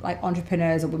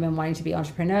entrepreneurs or women wanting to be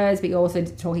entrepreneurs, but you're also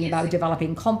talking about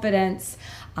developing confidence,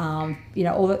 all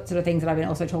the sort of things that I've been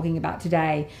also talking about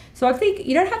today. So I think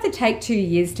you don't have to take 2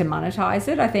 years to monetize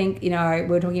it. I think,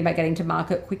 we're talking about getting to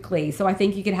market quickly. So I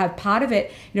think you could have part of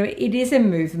it, it is a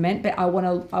movement, but I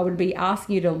would be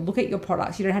asking you to look at your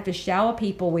products. You don't have to shower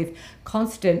people with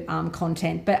constant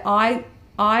content, but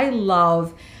I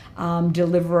love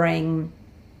delivering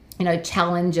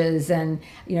challenges and,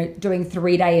 doing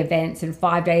 3-day events and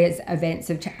 5-day events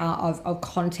of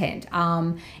content.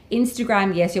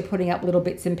 Instagram, yes, you're putting up little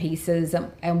bits and pieces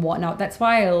and whatnot. That's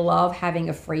why I love having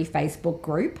a free Facebook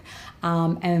group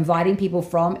and inviting people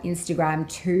from Instagram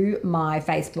to my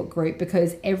Facebook group,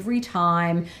 because every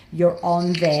time you're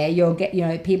on there,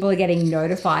 people are getting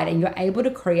notified, and you're able to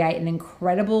create an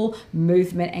incredible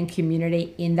movement and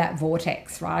community in that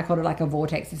vortex, right? I call it like a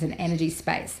vortex. It's an energy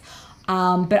space.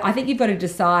 But I think you've got to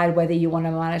decide whether you want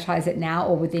to monetize it now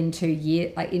or within 2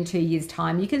 years, in 2 years'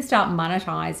 time. You can start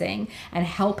monetizing and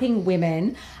helping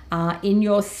women in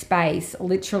your space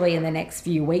literally in the next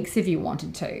few weeks if you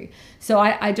wanted to. So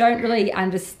I don't really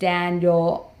understand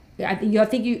I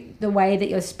think the way that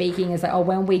you're speaking is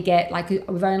when we get,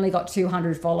 we've only got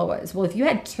 200 followers. Well, if you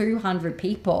had 200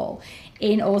 people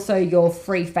in also your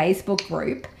free Facebook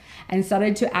group and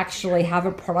started to actually have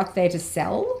a product there to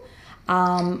sell,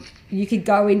 you could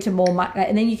go into more,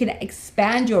 and then you can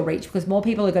expand your reach because more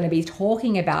people are going to be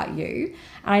talking about you.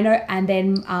 And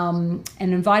then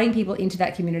inviting people into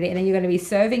that community, and then you're going to be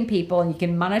serving people, and you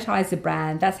can monetize the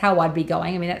brand. That's how I'd be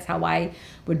going. That's how I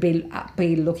would be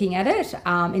looking at it.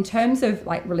 In terms of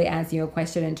really answering your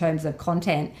question in terms of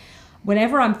content,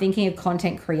 whenever I'm thinking of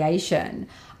content creation,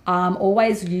 I'm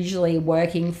always usually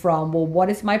working from, well,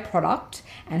 what is my product,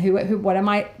 and what am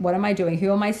I doing?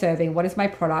 Who am I serving? What is my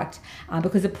product?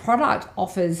 Because the product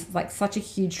offers such a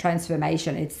huge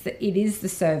transformation. It is the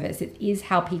service. It is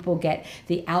how people get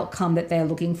the outcome that they're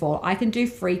looking for. I can do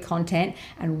free content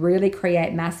and really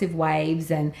create massive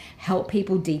waves and help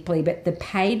people deeply, but the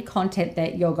paid content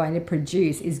that you're going to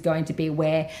produce is going to be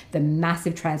where the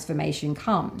massive transformation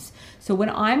comes. So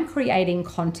when I'm creating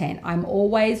content, I'm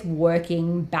always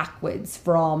working backwards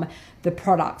from the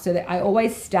product, so that I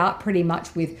always start pretty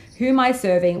much with who am I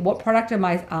serving, what product am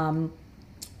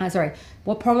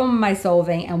what problem am I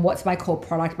solving, and what's my core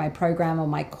product, my program, or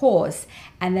my course.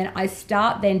 And then I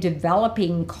start then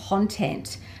developing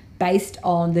content based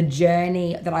on the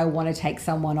journey that I want to take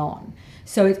someone on.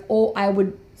 So I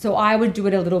would do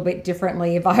it a little bit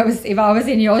differently if I was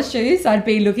in your shoes. I'd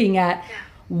be looking at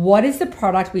what is the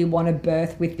product we want to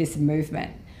birth with this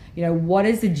movement. What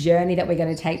is the journey that we're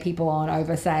going to take people on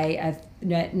over, say, a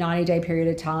 90-day period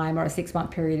of time or a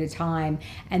 6-month period of time.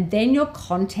 And then your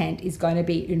content is going to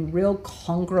be in real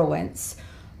congruence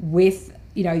with,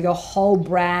 your whole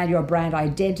brand, your brand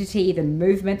identity, the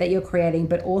movement that you're creating,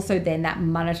 but also then that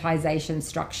monetization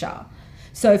structure.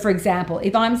 So, for example,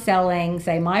 if I'm selling,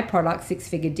 say, my product, Six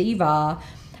Figure Diva,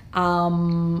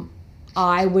 I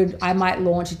might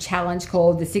launch a challenge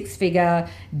called the 6-Figure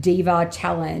Diva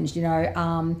Challenge,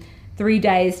 3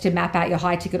 days to map out your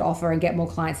high ticket offer and get more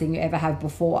clients than you ever have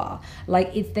before.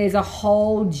 Like there's a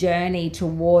whole journey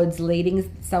towards leading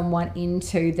someone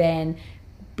into then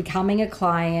becoming a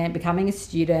client, becoming a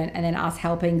student, and then us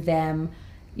helping them,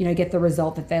 get the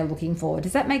result that they're looking for.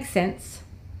 Does that make sense?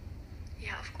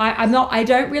 Yeah. I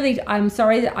don't really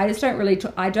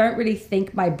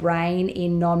think my brain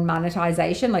in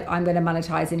non-monetization. Like I'm going to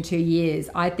monetize in 2 years.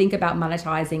 I think about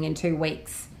monetizing in 2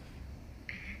 weeks.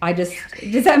 Does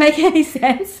that make any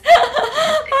sense?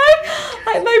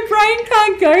 My brain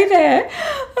can't go there.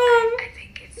 I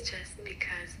think it's just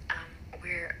because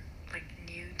we're like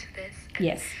new to this. And,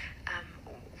 yes.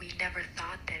 We never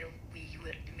thought that we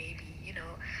would maybe,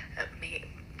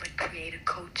 create a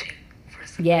coaching for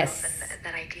someone else. And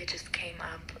that idea just came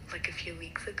up like a few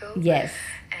weeks ago. Yes.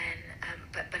 And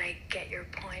but I get your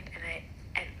point,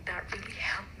 and that really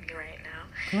helped me right now.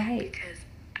 Great. Because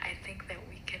I think that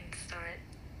we can start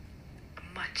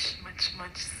much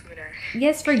sooner.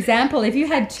 Yes, for example, if you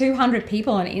had 200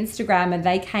 people on Instagram and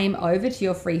they came over to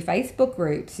your free Facebook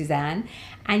group, Suzanne,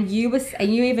 and you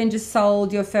even just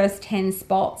sold your first 10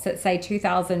 spots at say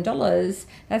 $2,000,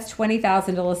 that's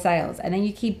 $20,000 sales. And then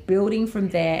you keep building from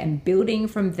there and building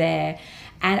from there.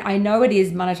 And I know it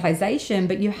is monetization,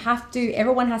 but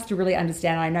everyone has to really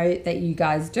understand. I know that you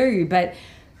guys do, but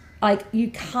like you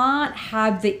can't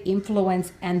have the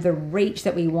influence and the reach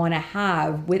that we want to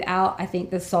have without, I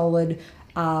think, the solid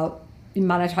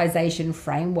monetization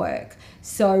framework.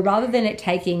 So rather than it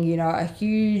taking, a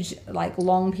huge,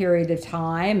 long period of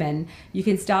time, and you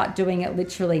can start doing it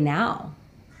literally now.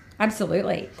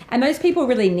 Absolutely. And those people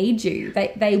really need you.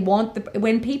 They want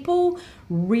when people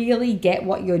really get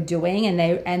what you're doing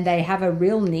and they have a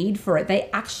real need for it, they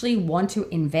actually want to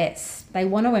invest. They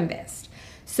want to invest.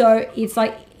 So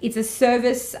it's a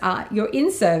service, you're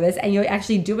in service and you're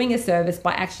actually doing a service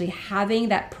by actually having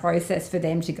that process for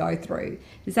them to go through.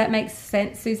 Does that make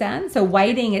sense, Suzanne? So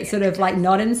waiting, it's sort of like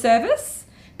not in service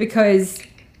because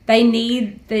they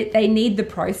need the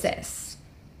process.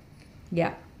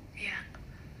 Yeah. Yeah.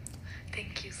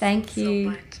 Thank you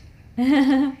so much. You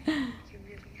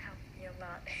really helped me a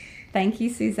lot. Thank you,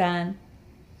 Suzanne.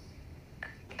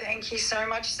 Thank you so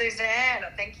much, Suzanne.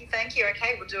 Thank you.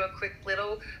 Okay, we'll do a quick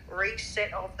little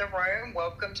reset of the room.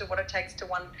 Welcome to What It Takes to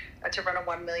Run a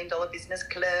 $1 Million Business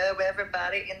Club.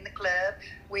 Everybody in the club.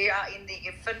 We are in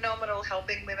the phenomenal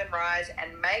Helping Women Rise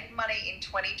and Make Money in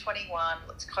 2021.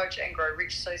 Let's coach and grow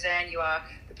rich. Suzanne, you are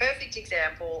the perfect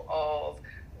example of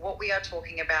what we are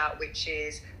talking about, which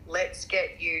is let's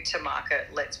get you to market.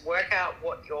 Let's work out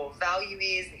what your value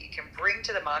is that you can bring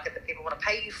to the market that people want to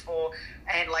pay you for.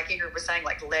 And like Ingrid was saying,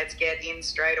 let's get in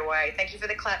straight away. Thank you for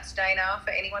the claps, Dana.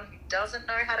 For anyone who doesn't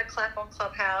know how to clap on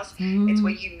Clubhouse, it's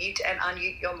where you mute and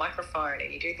unmute your microphone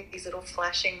and you do these little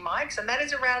flashing mics, and that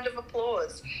is a round of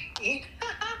applause in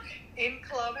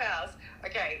Clubhouse.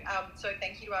 Okay, so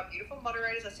thank you to our beautiful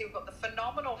moderators. I see we've got the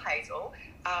phenomenal Hazel,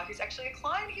 who's actually a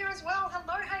client here as well.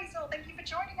 Hello, Hazel. Thank you for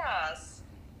joining us.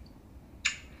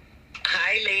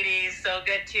 Hi, ladies. So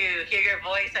good to hear your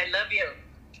voice. I love you.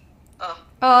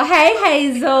 Oh, hey,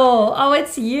 Hazel. Oh,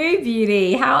 it's you,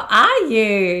 beauty. How are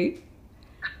you?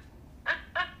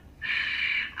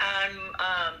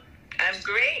 I'm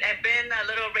great. I've been a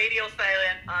little radio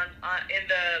silent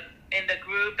in the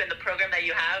group and the program that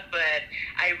you have, but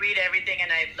I read everything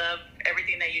and I love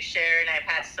everything that you share, and I've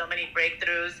had so many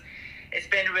breakthroughs. It's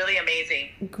been really amazing.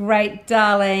 Great,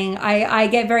 darling. I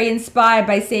get very inspired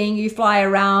by seeing you fly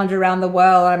around the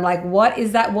world. I'm like, what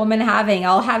is that woman having?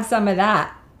 I'll have some of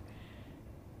that.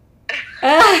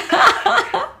 Well,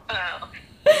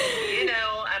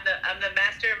 I'm the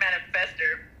master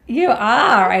manifester. You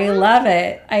are. I love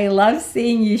it. I love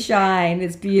seeing you shine.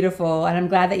 It's beautiful. And I'm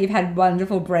glad that you've had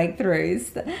wonderful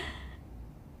breakthroughs. Well,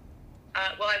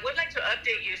 I would like to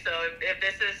update you. So if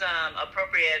this is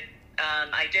appropriate,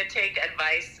 I did take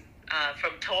advice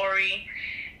from Tori,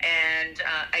 and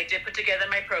I did put together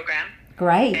my program.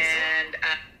 Great. And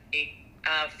I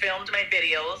filmed my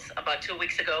videos about 2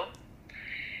 weeks ago.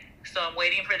 So I'm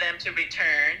waiting for them to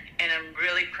return, and I'm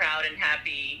really proud and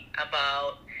happy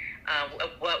about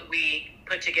what we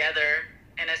put together.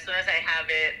 And as soon as I have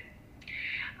it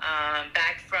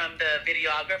back from the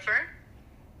videographer,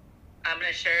 I'm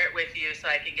going to share it with you so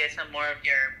I can get some more of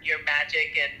your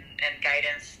magic and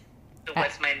guidance to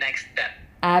what's my next step.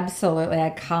 Absolutely.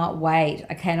 I can't wait.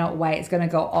 I cannot wait. It's going to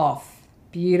go off.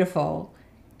 Beautiful.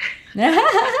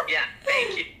 Yeah,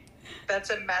 thank you. That's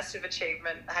a massive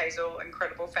achievement, Hazel.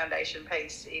 Incredible foundation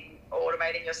piece in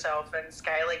automating yourself and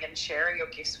scaling and sharing your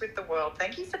gifts with the world.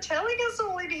 Thank you for telling us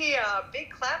all in here.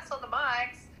 Big claps on the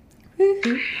mics.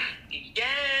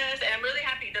 Yes, and I'm really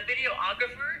happy. The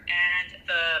videographer and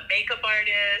the makeup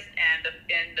artist and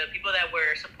the people that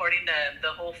were supporting the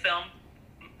whole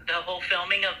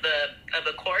filming of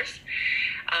the course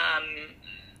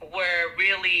were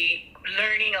really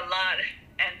learning a lot.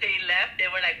 And they left. They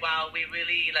were like, "Wow, we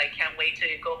really can't wait to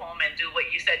go home and do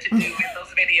what you said to do with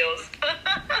those videos."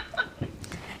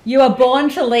 You are born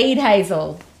to lead,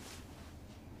 Hazel.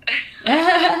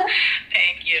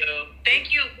 Thank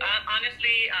you.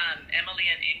 Honestly, Emily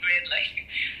and Ingrid,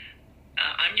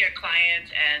 I'm your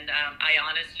client, and I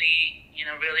honestly,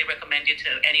 really recommend you to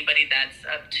anybody that's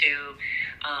up to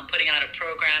putting out a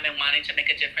program and wanting to make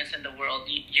a difference in the world.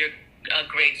 You're a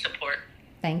great support.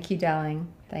 Thank you,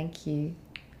 darling. Thank you.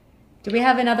 Do we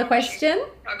have another question?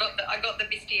 I got the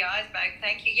misty eyes back.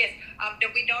 Thank you. Yes.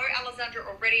 We know Alessandra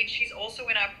already, and she's also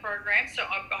in our program. So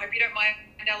I hope you don't mind,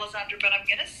 Alessandra, but I'm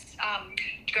going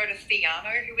to go to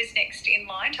Theano, who is next in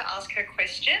line to ask her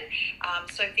question.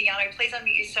 So Theano, please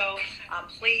unmute yourself.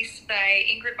 Please say,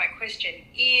 Ingrid, my question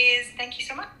is. Thank you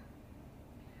so much.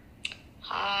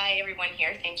 Hi, everyone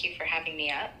here. Thank you for having me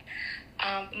up.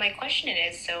 My question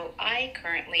is, so I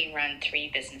currently run 3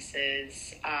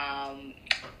 businesses,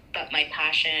 but my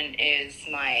passion is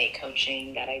my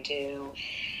coaching that I do.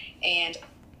 And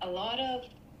a lot of,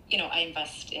 I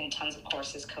invest in tons of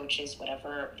courses, coaches,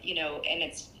 whatever, and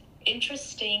it's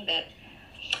interesting that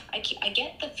I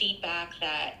get the feedback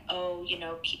that,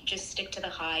 just stick to the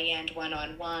high end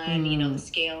one-on-one, the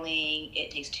scaling,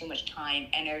 it takes too much time,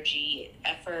 energy,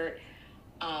 effort.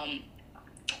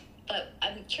 But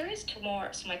I'm curious to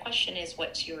more, so my question is,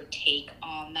 what's your take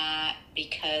on that?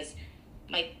 Because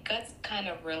my gut's kind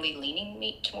of really leaning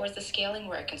me towards the scaling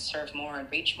where I can serve more and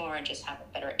reach more and just have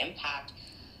a better impact.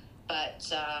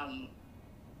 But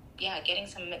getting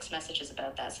some mixed messages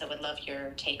about that. So I would love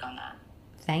your take on that.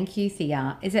 Thank you,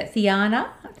 Thea. Is it Theano?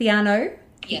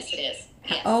 Yes, it is.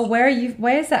 Yes. Oh, where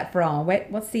is that from?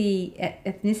 What's the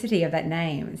ethnicity of that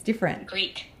name? It's different.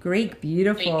 Greek.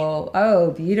 Beautiful. Greek.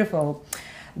 Oh, beautiful.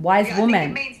 Wise woman. I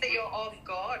think it means that you're of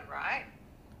God, right?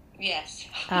 Yes.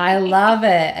 I love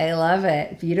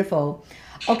it. Beautiful.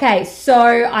 Okay, so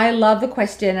I love the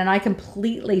question, and I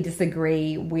completely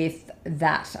disagree with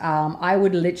that. I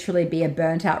would literally be a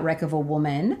burnt out wreck of a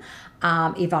woman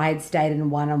if I had stayed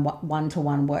in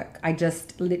one-to-one work. I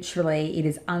just literally, it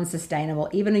is unsustainable.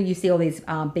 Even when you see all these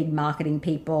big marketing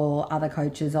people, other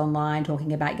coaches online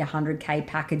talking about your 100K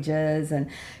packages and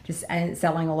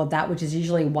selling all of that, which is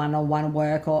usually one-on-one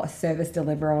work or a service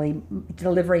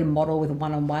delivery model with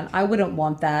one-on-one. I wouldn't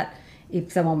want that.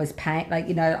 If someone was paying,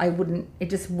 I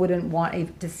just wouldn't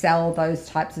want to sell those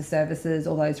types of services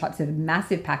or those types of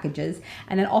massive packages.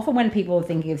 And then often when people are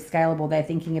thinking of scalable, they're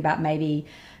thinking about maybe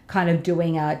kind of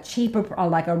doing a cheaper, or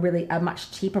a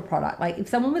much cheaper product. Like if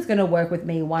someone was going to work with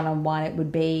me one-on-one, it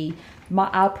would be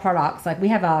our products. Like we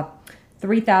have a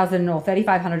 $3,000 or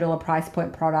 $3,500 price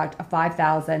point product, a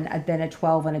 $5,000, and then a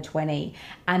 $12 and a $20.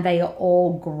 And they are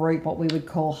all group what we would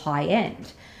call high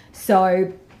end.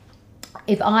 So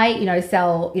if I,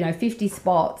 sell, 50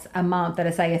 spots a month that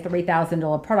are, say, a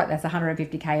 $3,000 product, that's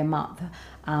 $150K a month.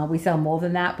 We sell more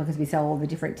than that because we sell all the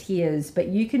different tiers, but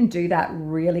you can do that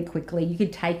really quickly. You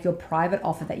could take your private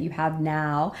offer that you have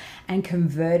now and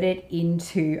convert it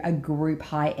into a group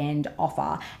high-end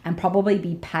offer and probably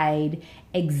be paid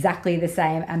exactly the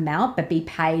same amount, but be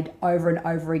paid over and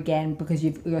over again because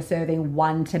you're serving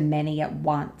one to many at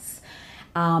once.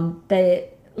 The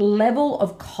level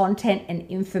of content and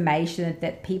information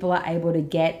that people are able to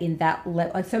get in that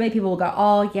like so many people will go,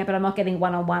 oh yeah, but I'm not getting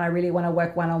one-on-one, I really want to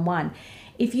work one-on-one.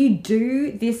 If you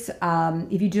do this,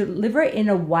 if you deliver it in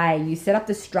a way, you set up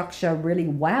the structure really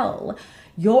well,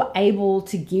 you're able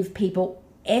to give people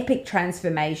epic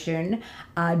transformation,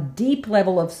 deep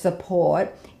level of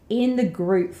support in the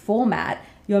group format.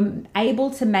 You're able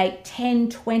to make 10,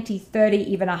 20, 30,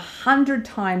 even 100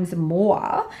 times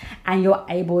more, and you're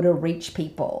able to reach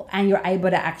people, and you're able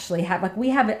to actually have,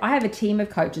 I have a team of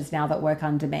coaches now that work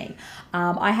under me.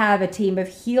 I have a team of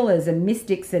healers and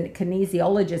mystics and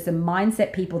kinesiologists and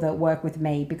mindset people that work with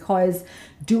me, because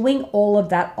doing all of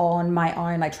that on my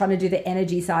own, like trying to do the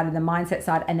energy side and the mindset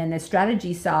side and then the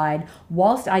strategy side,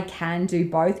 whilst I can do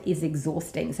both, is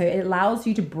exhausting. So it allows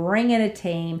you to bring in a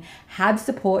team, have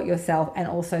support yourself, and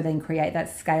also then create that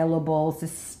scalable,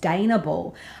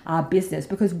 sustainable business,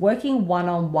 because working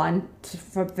one-on-one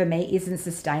for me isn't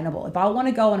sustainable. If I want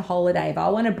to go on holiday, if I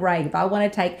want to break, if I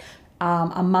want to take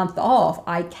a month off,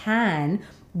 I can,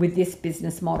 with this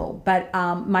business model. But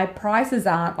my prices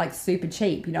aren't like super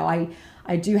cheap. You know,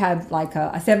 I do have like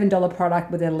a $7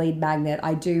 product with a lead magnet.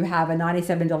 I do have a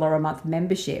 $97 a month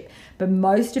membership, but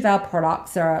most of our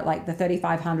products are like the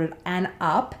 $3,500 and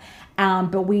up.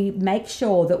 But we make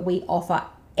sure that we offer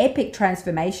epic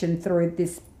transformation through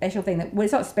this special thing that, well,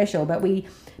 it's not special, but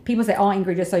people say, oh,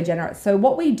 Ingrid, you're so generous. So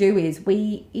what we do is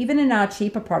even in our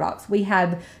cheaper products, we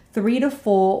have 3 to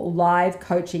 4 live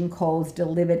coaching calls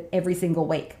delivered every single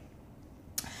week.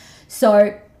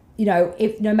 So, you know,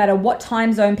 if no matter what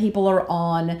time zone people are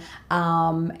on,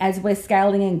 as we're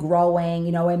scaling and growing,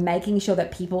 you know, we're making sure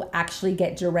that people actually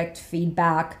get direct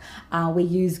feedback. We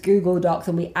use Google Docs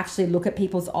and we actually look at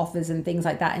people's offers and things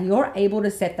like that. And you're able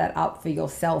to set that up for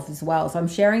yourself as well. So I'm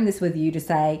sharing this with you to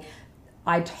say,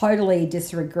 I totally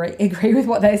agree with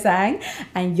what they're saying,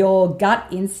 and your gut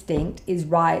instinct is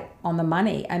right on the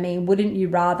money. I mean, wouldn't you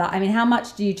rather, how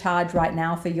much do you charge right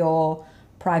now for your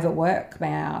private work, may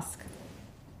I ask?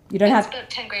 You don't It's have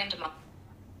about 10 grand a month.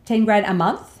 10 grand a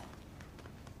month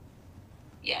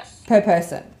Yes. per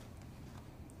person.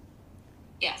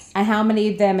 Yes. And how many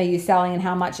of them are you selling, and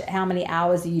how many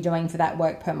hours are you doing for that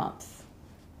work per month?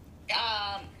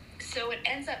 So it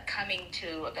ends up coming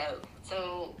to about,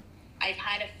 so I've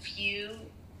had a few,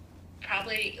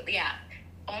 probably,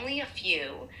 only a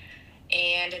few,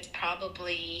 and it's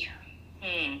probably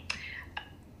 3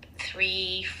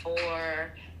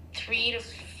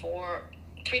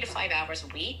 to 5 hours a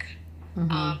week.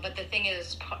 Mm-hmm. But the thing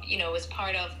is, you know, as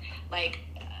part of like,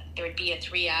 there would be a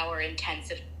 3-hour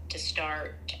intensive to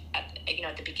start at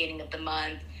the beginning of the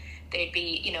month. There'd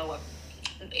be,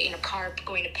 in a car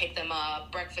going to pick them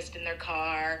up, breakfast in their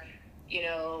car,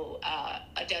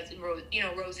 a dozen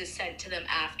roses sent to them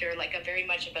after, like a very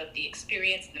much about the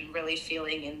experience and them really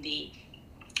feeling in the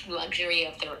luxury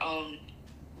of their own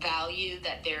value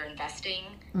that they're investing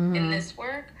in this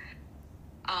work.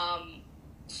 But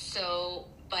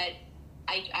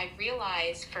I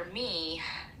realized for me,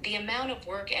 the amount of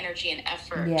work, energy, and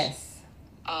effort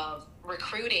of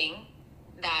recruiting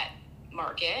that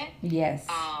market. Yes.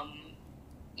 I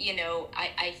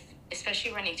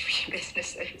especially running 3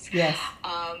 businesses. Yes.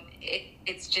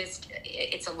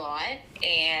 It's a lot.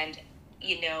 And,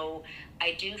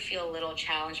 I do feel a little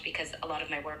challenged because a lot of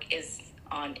my work is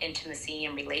on intimacy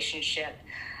and relationship,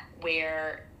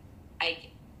 where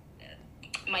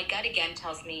my gut again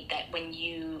tells me that when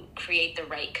you create the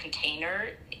right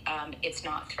container, it's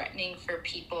not threatening for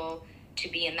people to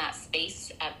be in that space,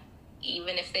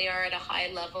 even if they are at a high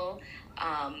level.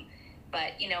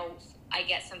 But, I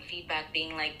get some feedback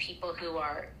being like people who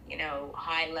are,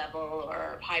 high level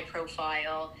or high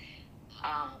profile,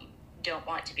 don't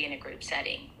want to be in a group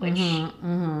setting, which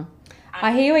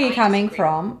I hear where you're coming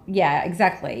from. Yeah,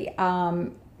 exactly.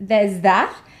 There's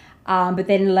that. But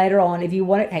then later on, if you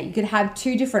want it, you could have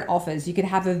 2 different offers. You could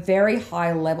have a very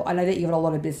high level. I know that you've got a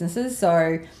lot of businesses,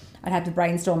 so I'd have to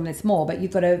brainstorm this more, but you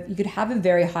could have a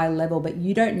very high level, but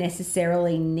you don't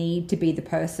necessarily need to be the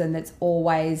person that's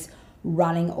always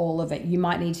running all of it. You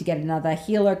might need to get another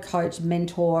healer, coach,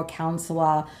 mentor,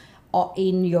 counselor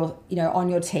in your, on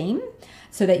your team,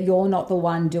 so that you're not the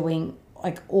one doing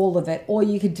like all of it, or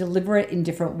you could deliver it in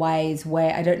different ways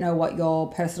where I don't know what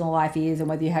your personal life is and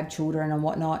whether you have children and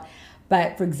whatnot.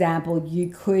 But for example, you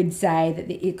could say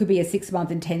that it could be a 6-month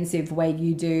intensive where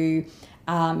you do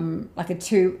like a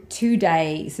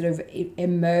two-day sort of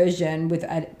immersion with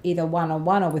either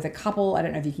one-on-one or with a couple. I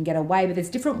don't know if you can get away, but there's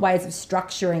different ways of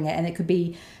structuring it. And it could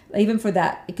be, even for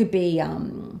that, it could be, I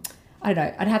don't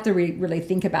know, I'd have to really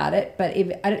think about it. But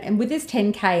and with this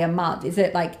 10K a month, is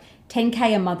it like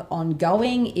 10K a month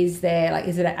ongoing? Is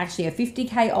it actually a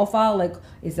 50K offer? Like,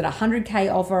 is it a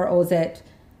 100K offer, or is it,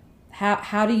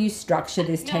 how do you structure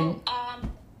this?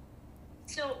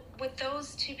 So with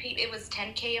those 2 people, it was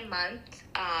 10K a month,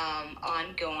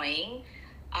 ongoing.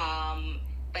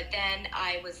 But then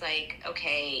I was like,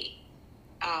 okay,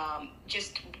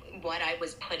 just what I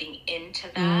was putting into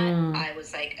that, I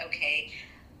was like, okay,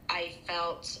 I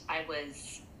felt I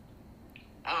was,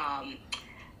 I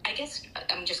guess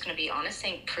I'm just going to be honest,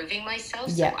 saying proving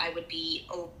myself. So I would be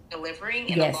delivering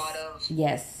in a lot of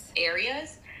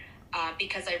areas,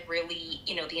 because I really,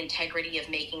 the integrity of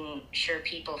making sure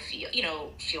people feel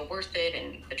worth it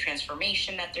and the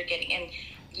transformation that they're getting. And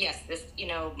yes, this,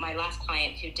 my last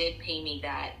client who did pay me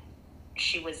that,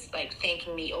 she was like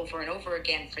thanking me over and over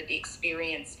again for the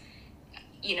experience.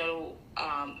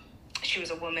 She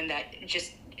was a woman that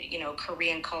just,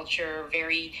 Korean culture,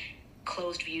 very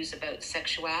closed views about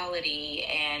sexuality,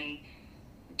 and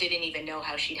didn't even know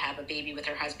how she'd have a baby with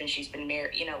her husband. She's been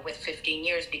married, with 15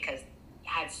 years because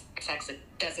had sex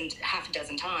half a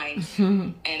dozen times.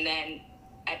 And then,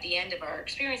 at the end of our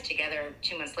experience together,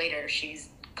 2 months later, she's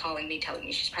calling me, telling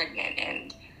me she's pregnant,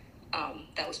 and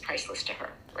that was priceless to her,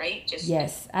 right? Just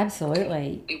yes,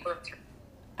 absolutely. we worked through.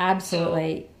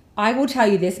 Absolutely. So, I will tell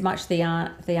you this much,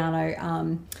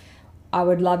 Theano. I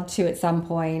would love to at some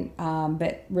point,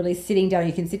 but really sitting down,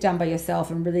 you can sit down by yourself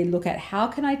and really look at how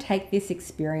can I take this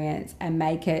experience and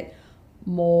make it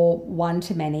more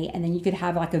one-to-many, and then you could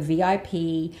have like a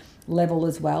VIP level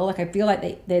as well. Like I feel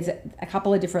like there's a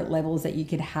couple of different levels that you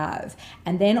could have,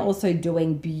 and then also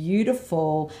doing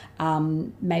beautiful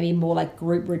maybe more like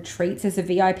group retreats as a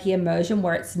VIP immersion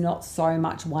where it's not so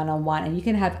much one-on-one, and you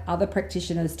can have other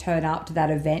practitioners turn up to that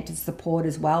event to support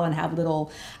as well and have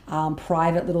little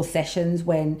private little sessions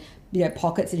when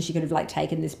pockets, and she could have like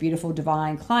taken this beautiful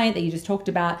divine client that you just talked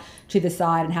about to the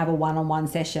side and have a one-on-one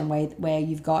session where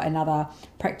you've got another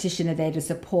practitioner there to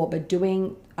support. But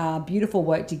doing beautiful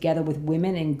work together with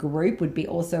women in group would be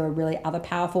also a really other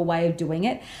powerful way of doing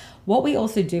it. What we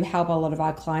also do help a lot of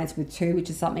our clients with too, which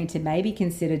is something to maybe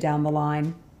consider down the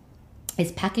line,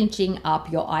 is packaging up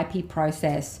your IP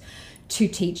process to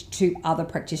teach to other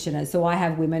practitioners. So I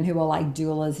have women who are like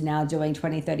doulas now doing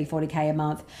 20, 30, 40K a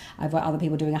month. I've got other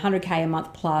people doing 100K a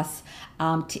month plus.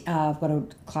 I've got a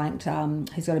client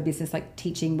who's got a business like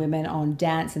teaching women on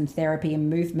dance and therapy and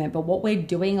movement. But what we're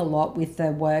doing a lot with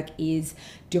the work is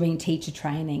doing teacher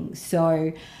training.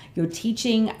 So you're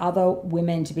teaching other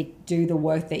women to do the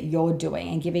work that you're doing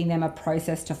and giving them a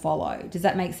process to follow. Does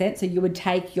that make sense? So you would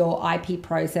take your IP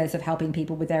process of helping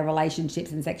people with their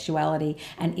relationships and sexuality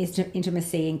and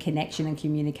intimacy and connection and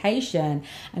communication,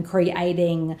 and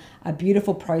creating a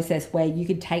beautiful process where you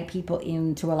could take people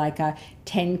into like a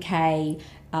 10K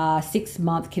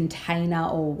 6-month container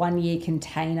or 1-year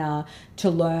container to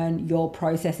learn your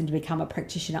process and to become a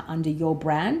practitioner under your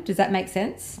brand. Does that make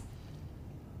sense?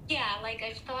 Yeah, like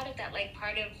I've thought of that, like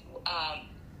part of,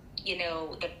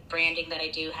 the branding that I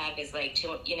do have is like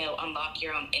to, unlock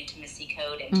your own intimacy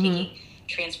code and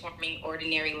transforming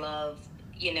ordinary love,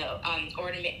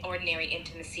 ordinary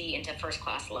intimacy into first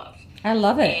class love. I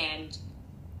love it. And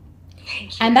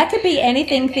thank you. And that could be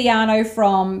anything, Theano,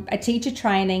 from a teacher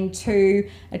training to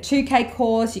a 2K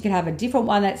course. You could have a different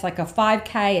one that's like a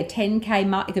 5K, a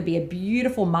 10K. It could be a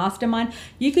beautiful mastermind.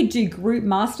 You could do group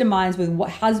masterminds with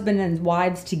husband and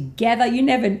wives together. You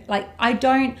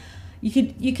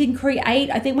can create.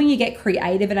 I think when you get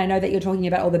creative, and I know that you're talking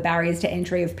about all the barriers to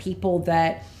entry of people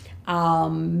that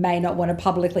may not want to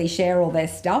publicly share all their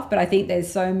stuff, but I think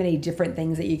there's so many different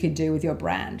things that you could do with your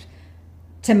brand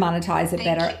to monetize it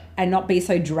better and not be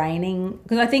so draining.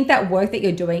 Because I think that work that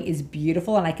you're doing is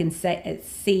beautiful, and I can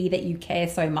see that you care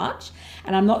so much.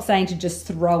 And I'm not saying to just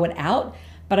throw it out,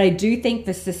 but I do think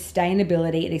the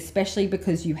sustainability, and especially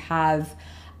because you have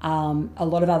a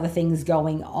lot of other things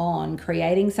going on,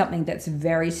 creating something that's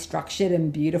very structured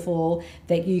and beautiful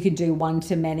that you could do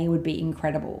one-to-many would be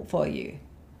incredible for you.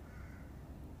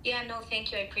 Yeah, no,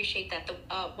 thank you. I appreciate that. The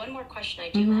one more question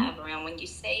I do have around when you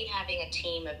say having a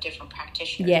team of different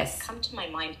practitioners, yes, come to my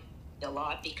mind a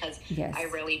lot because I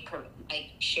really like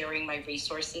sharing my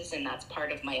resources, and that's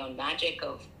part of my own magic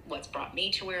of what's brought me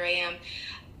to where I am.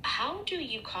 How do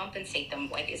you compensate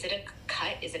them? Like, is it a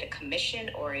cut? Is it a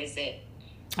commission, or is it?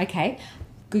 Okay.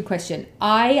 Good question.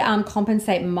 I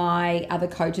compensate my other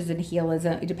coaches and healers.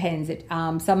 It depends.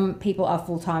 Some people are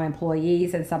full-time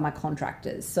employees and some are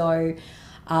contractors. So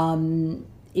when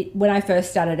I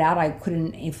first started out, I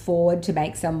couldn't afford to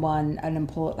make someone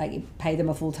pay them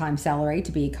a full-time salary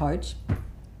to be a coach.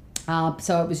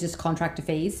 So it was just contractor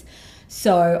fees.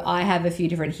 So I have a few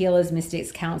different healers,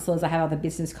 mystics, counselors. I have other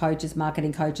business coaches,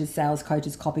 marketing coaches, sales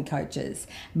coaches, copy coaches.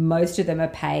 Most of them are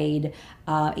paid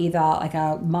either like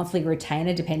a monthly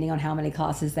retainer, depending on how many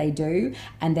classes they do,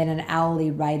 and then an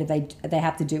hourly rate if they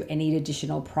have to do any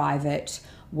additional private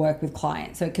work with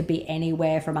clients. So it could be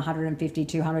anywhere from $150,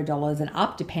 $200 and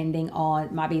up, depending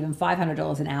on, might be even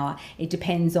 $500 an hour. It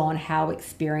depends on how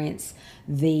experienced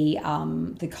the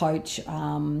coach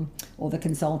or the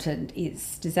consultant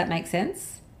is. Does that make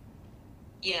sense?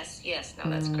 Yes. No,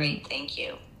 that's great. Thank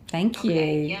you. Thank you.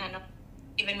 Yeah, no,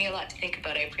 given me a lot to think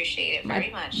about. I appreciate it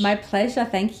very much. My pleasure.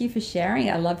 Thank you for sharing.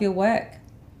 I love your work.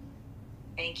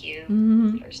 Thank you.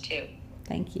 Yours too.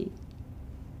 Thank you.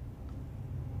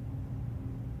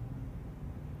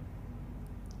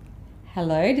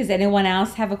 Hello, does anyone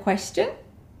else have a question?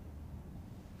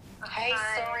 Hey,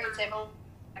 sorry, it's Emma.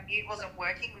 My mute wasn't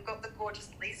working. We've got the gorgeous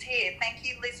Liz here. Thank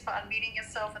you, Liz, for unmuting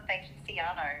yourself, and thank you,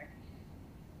 Theano.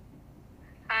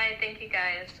 Hi, thank you,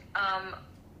 guys.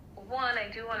 One, I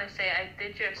do want to say I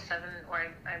did your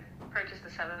I purchased the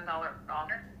 $7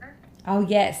 offer. Oh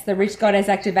yes, the Rich Goddess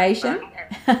activation.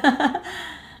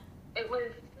 It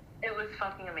was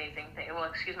fucking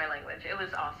excuse my language. It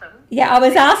was awesome. Yeah, I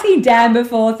was asking Dan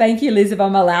before, thank you, Liz, if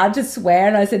I'm allowed to swear.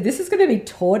 And I said, this is going to be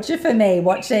torture for me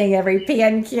watching every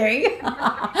PNQ.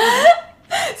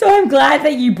 So I'm glad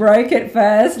that you broke it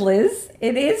first, Liz.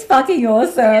 It is fucking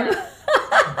awesome. Yeah.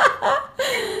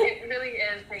 It really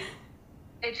is. Like,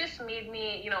 it just made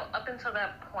me, up until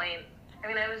that point, I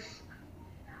mean, I was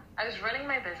running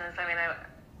my business. I mean,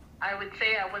 I would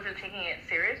say I wasn't taking it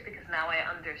serious because now I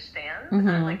understand.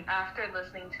 Mm-hmm. Like, after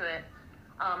listening to it,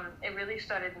 it really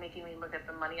started making me look at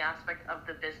the money aspect of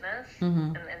the business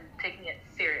Mm-hmm. and taking it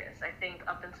serious. I think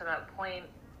up until that point,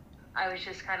 I was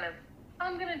just kind of,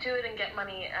 I'm going to do it and get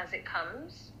money as it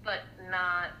comes, but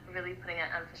not really putting an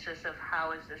emphasis of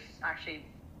how is this actually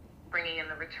bringing in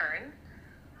the return.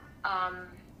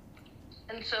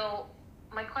 And so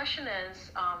my question is,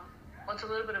 well, it's a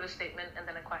little bit of a statement and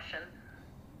then a question.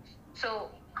 So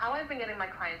how I've been getting my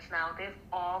clients now, they've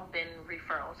all been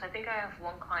referrals. I think I have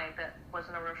one client that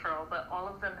wasn't a referral, but all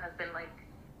of them have been like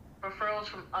referrals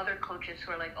from other coaches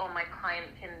who are like, oh, my client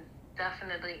can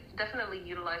definitely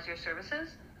utilize your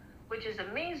services, which is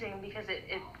amazing because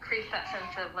it creates that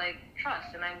sense of like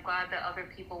trust. And I'm glad that other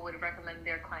people would recommend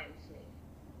their clients to me.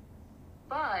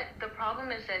 But the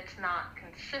problem is that it's not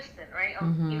consistent, right?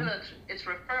 Mm-hmm. Even though it's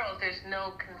referrals, there's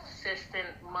no consistent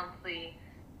monthly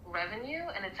revenue.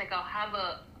 And it's like I'll have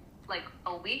a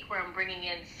week where I'm bringing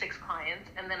in 6 clients,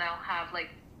 and then I'll have like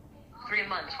 3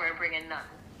 months where I bring in none.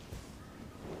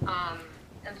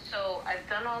 And so I've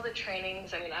done all the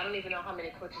trainings. I mean, I don't even know how many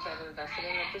coaches I've invested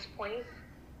in at this point.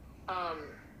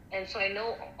 And so I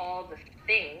know all the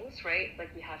things, right?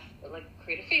 Like we have like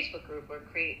create a Facebook group or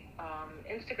create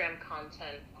Instagram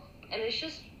content. And it's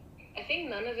just, I think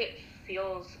none of it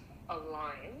feels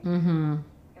aligned. Mm-hmm.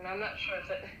 And I'm not sure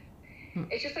if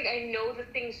it's just like I know the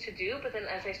things to do, but then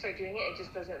as I start doing it, it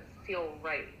just doesn't feel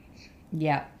right.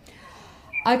 Yeah.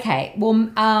 Okay. Well,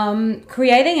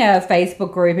 creating a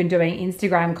Facebook group and doing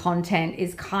Instagram content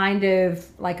is kind of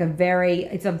like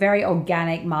it's a very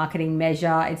organic marketing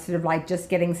measure. It's sort of like just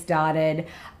getting started.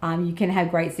 You can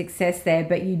have great success there,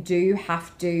 but you do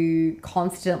have to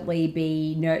constantly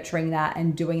be nurturing that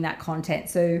and doing that content.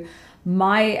 So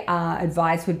my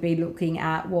advice would be looking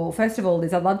at, well, first of all,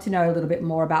 Liz, I'd love to know a little bit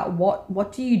more about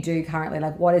what do you do currently?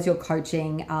 Like, what is your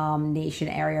coaching niche and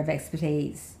area of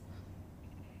expertise?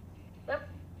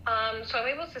 So I'm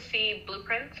able to see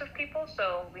blueprints of people.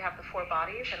 So we have the 4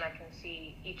 bodies, and I can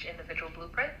see each individual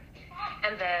blueprint,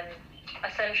 and then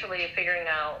essentially figuring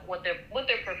out what their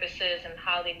purpose is and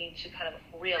how they need to kind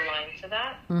of realign to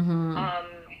that. Mm-hmm.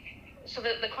 So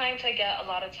the clients I get a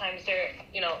lot of times, they're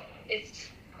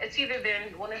it's either they're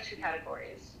in 1 or 2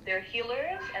 categories. They're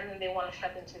healers, and then they want to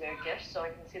step into their gifts. So I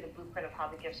can see the blueprint of how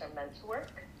the gifts are meant to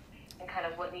work and kind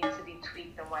of what needs to be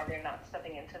tweaked and why they're not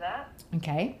stepping into that.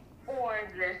 Okay. Or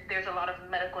there's a lot of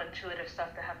medical intuitive stuff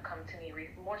that have come to me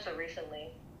more so recently,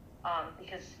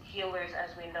 because healers,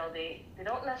 as we know, they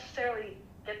don't necessarily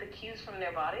get the cues from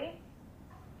their body.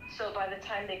 So by the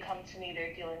time they come to me,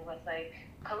 they're dealing with like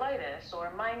colitis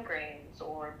or migraines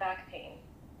or back pain.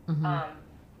 Mm-hmm.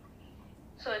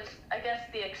 So it's, I guess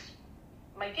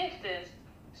my gift is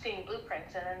seeing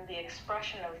blueprints, and then the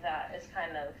expression of that has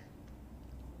kind of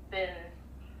been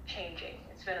changing.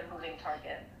 It's been a moving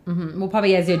target. Mm-hmm. Well,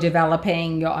 probably as you're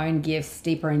developing your own gifts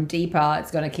deeper and deeper, it's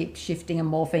going to keep shifting and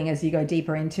morphing as you go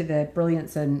deeper into the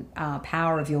brilliance and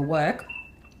power of your work,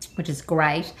 which is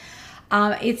great.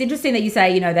 It's interesting that you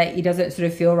say, that it doesn't sort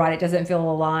of feel right. It doesn't feel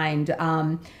aligned,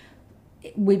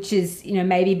 which is,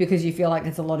 maybe because you feel like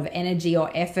there's a lot of energy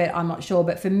or effort. I'm not sure.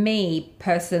 But for me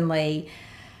personally,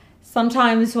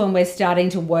 sometimes when we're starting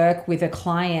to work with a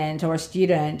client or a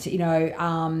student,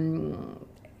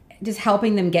 just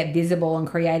helping them get visible and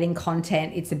creating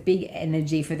content, it's a big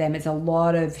energy for them. It's a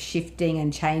lot of shifting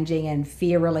and changing and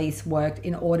fear release work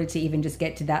in order to even just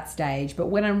get to that stage. But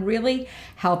when I'm really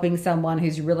helping someone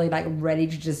who's really like ready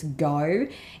to just go,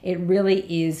 it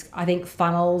really is, I think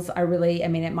funnels are really,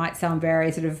 it might sound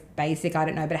very sort of basic, I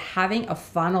don't know, but having a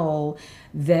funnel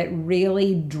that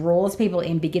really draws people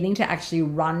in, beginning to actually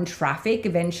run traffic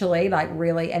eventually, like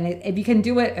really, and if you can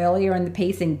do it earlier in the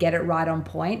piece and get it right on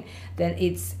point, then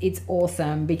it's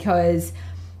awesome. Because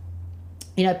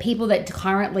people that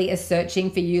currently are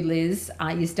searching for you, Liz,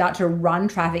 you start to run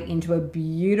traffic into a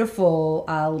beautiful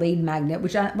lead magnet,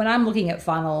 which when I'm looking at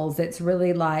funnels, it's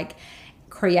really like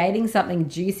creating something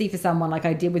juicy for someone like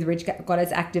I did with Rich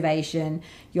Goddess Activation.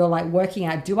 You're like working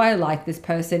out, do I like this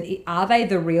person? Are they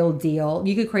the real deal?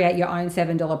 You could create your own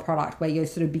 $7 product where you're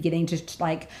sort of beginning to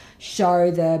like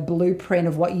show the blueprint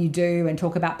of what you do and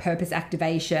talk about purpose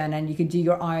activation, and you could do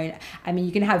your own. I mean,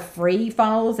 you can have free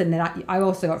funnels, and then I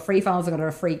also got free funnels. I got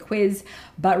a free quiz,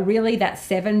 but really that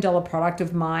 $7 product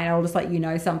of mine, I'll just let you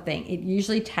know something. It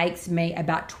usually takes me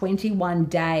about 21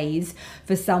 days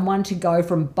for someone to go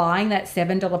from buying that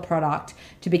 $7 product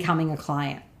to becoming a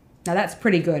client. Now that's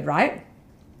pretty good, right?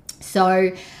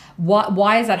 So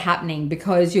why is that happening?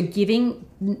 Because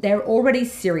they're already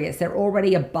serious. They're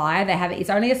already a buyer. It's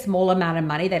only a small amount of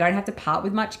money. They don't have to part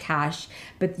with much cash,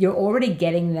 but you're already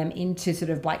getting them into sort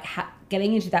of like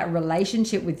getting into that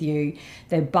relationship with you.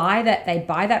 They buy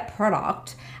that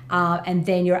product, and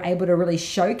then you're able to really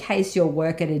showcase your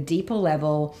work at a deeper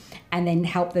level and then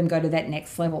help them go to that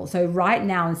next level. So right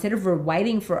now, instead of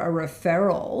waiting for a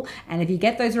referral, and if you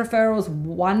get those referrals,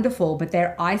 wonderful, but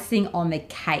they're icing on the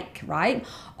cake, right,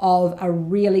 of a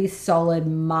really solid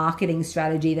marketing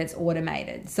strategy that's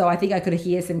automated. So I think I could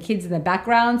hear some kids in the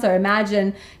background. So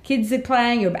imagine kids are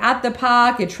playing, you're at the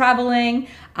park, you're traveling,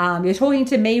 you're talking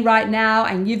to me right now,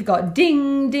 and you've got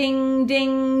ding, ding,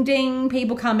 ding, ding,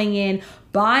 people coming in,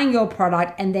 buying your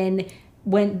product, and then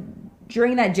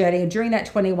during that journey, or during that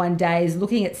 21 days,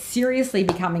 looking at seriously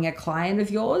becoming a client of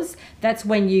yours, that's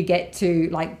when you get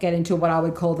into what I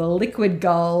would call the liquid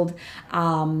gold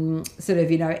sort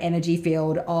of, energy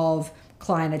field of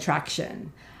client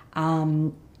attraction.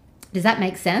 Does that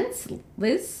make sense,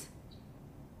 Liz?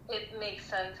 It makes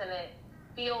sense, and it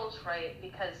feels right,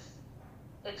 because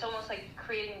it's almost like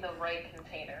creating the right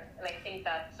container. And I think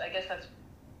that's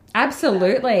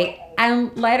absolutely.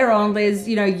 And later on, Liz,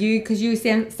 because you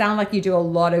sound like you do a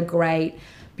lot of great,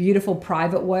 beautiful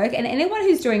private work. And anyone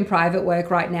who's doing private work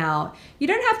right now, you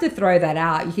don't have to throw that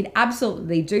out. You can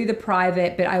absolutely do the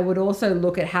private, but I would also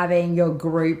look at having your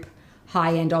group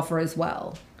high-end offer as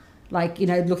well. Like,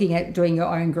 looking at doing your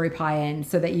own group high-end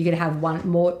so that you can have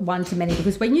one to many.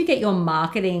 Because when you get your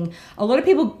marketing, a lot of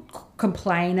people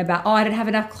complain about, I don't have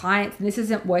enough clients and this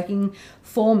isn't working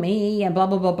for me and blah,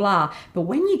 blah, blah, blah. But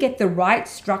when you get the right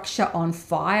structure on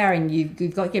fire and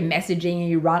you've got your messaging and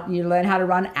you learn how to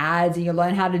run ads and you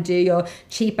learn how to do your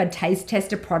cheaper taste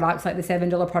tester products like the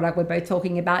 $7 product we're both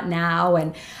talking about now,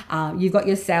 and you've got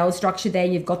your sales structure there,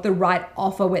 and you've got the right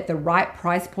offer with the right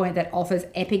price point that offers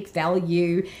epic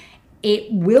value,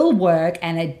 it will work,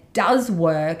 and it does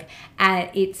work, and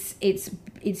it's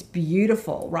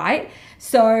beautiful, right?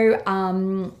 So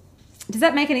does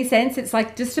that make any sense? It's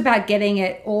like just about getting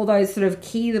it, all those sort of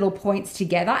key little points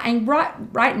together. And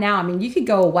right now, I mean, you could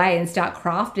go away and start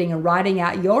crafting and writing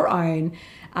out your own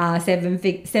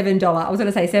 $7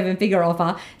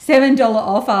 offer, $7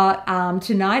 offer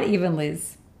tonight even,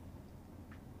 Liz.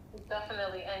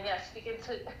 Definitely. And yes, speak it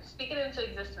into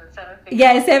existence, 7-figure.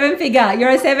 Yeah, 7-figure. You're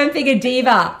a 7-figure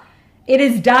diva. It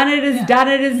is done. It is done.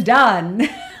 It is done.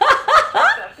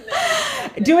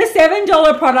 Do a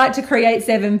 $7 product to create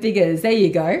 7 figures. There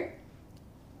you go.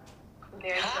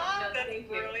 That's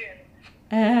brilliant.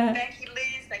 Thank you, Liz.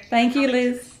 Thank you,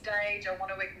 Liz. Stage. I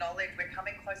want to acknowledge we're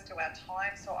coming close to our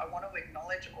time, so I want to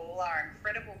acknowledge all our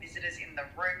incredible visitors in the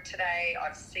room today.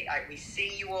 We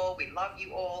see you all. We love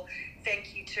you all.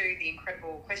 Thank you to the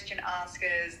incredible question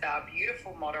askers, the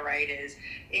beautiful moderators,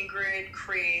 Ingrid,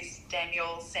 Chris,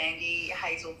 Daniel, Sandy,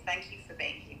 Hazel. Thank you for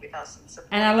being here with us and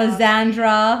supporting and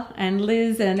Alessandra and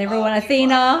Liz and everyone.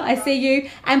 Athena, I see you.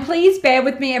 And please bear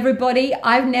with me, everybody.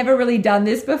 I've never really done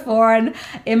this before and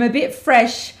am a bit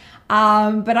fresh.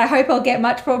 But I hope I'll get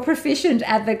much more proficient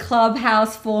at the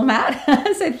Clubhouse format.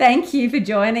 So thank you for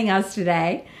joining us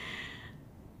today.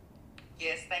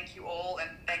 Yes, thank you all,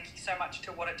 and thank you so much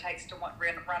to What It Takes to Run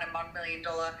a $1 Million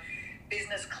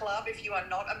Business Club. If you are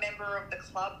not a member of the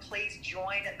club, please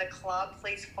join the club.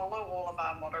 Please follow all of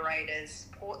our moderators.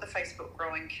 Support the Facebook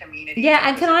growing community. Yeah,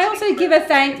 and can I also give a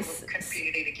thanks?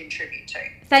 Community to contribute to.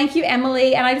 Thank you,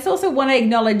 Emily. And I just also want to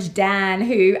acknowledge Dan,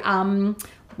 who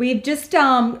we've just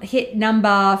hit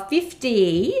number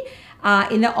 50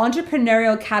 in the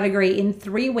entrepreneurial category in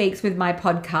 3 weeks with my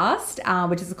podcast,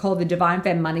 which is called the Divine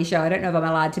Femme Money Show. I don't know if I'm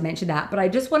allowed to mention that, but I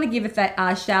just want to give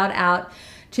a shout out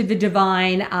to the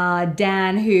Divine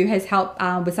Dan, who has helped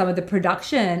with some of the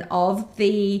production of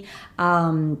the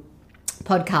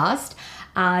podcast.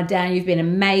 Dan, you've been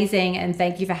amazing, and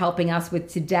thank you for helping us with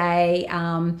today.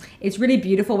 It's really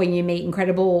beautiful when you meet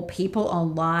incredible people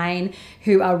online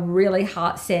who are really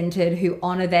heart-centered, who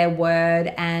honor their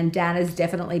word, and Dan has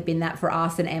definitely been that for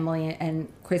us, and Emily and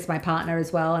Chris, my partner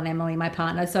as well, and Emily, my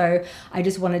partner. So I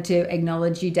just wanted to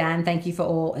acknowledge you, Dan. Thank you for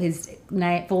all. His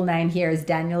full name here is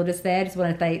Daniel just there. Just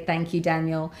want to say thank you,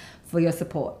 Daniel, for your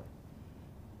support.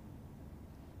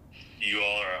 You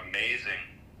all are amazing.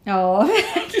 Oh,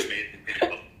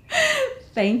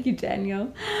 thank you,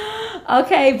 Daniel.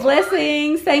 Okay,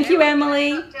 blessings. Thank you,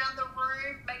 Emily. Down the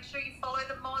room. Make sure you follow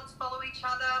the mods, follow each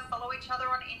other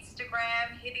on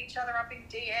Instagram, hit each other up in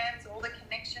DMs, all the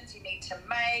connections you need to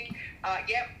make.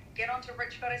 Get onto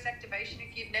Rich Goddess Activation.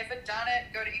 If you've never done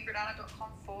it, go to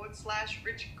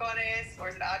ingridarna.com/Rich Goddess, or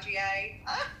is it RGA?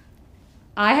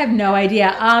 I have no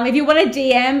idea. If you want to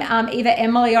DM either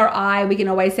Emily or I, we can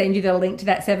always send you the link to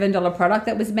that $7 product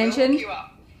that was mentioned. We'll hook you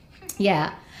up.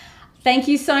 Yeah. Thank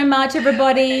you so much,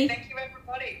 everybody. Okay, thank you,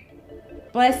 everybody.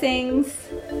 Blessings.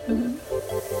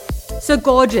 So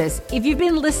gorgeous. If you've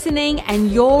been listening and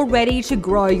you're ready to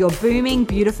grow your booming,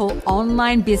 beautiful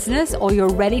online business, or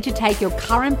you're ready to take your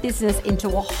current business into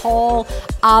a whole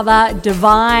other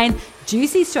divine,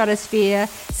 juicy stratosphere,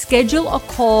 schedule a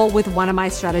call with one of my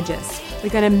strategists. We're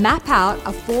going to map out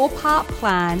a 4-part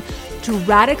plan to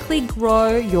radically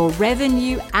grow your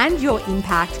revenue and your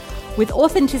impact with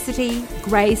authenticity,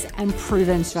 grace, and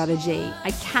proven strategy. I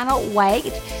cannot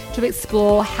wait to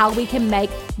explore how we can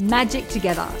make magic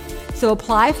together. So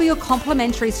apply for your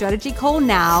complimentary strategy call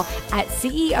now at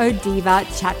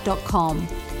ceodivachat.com.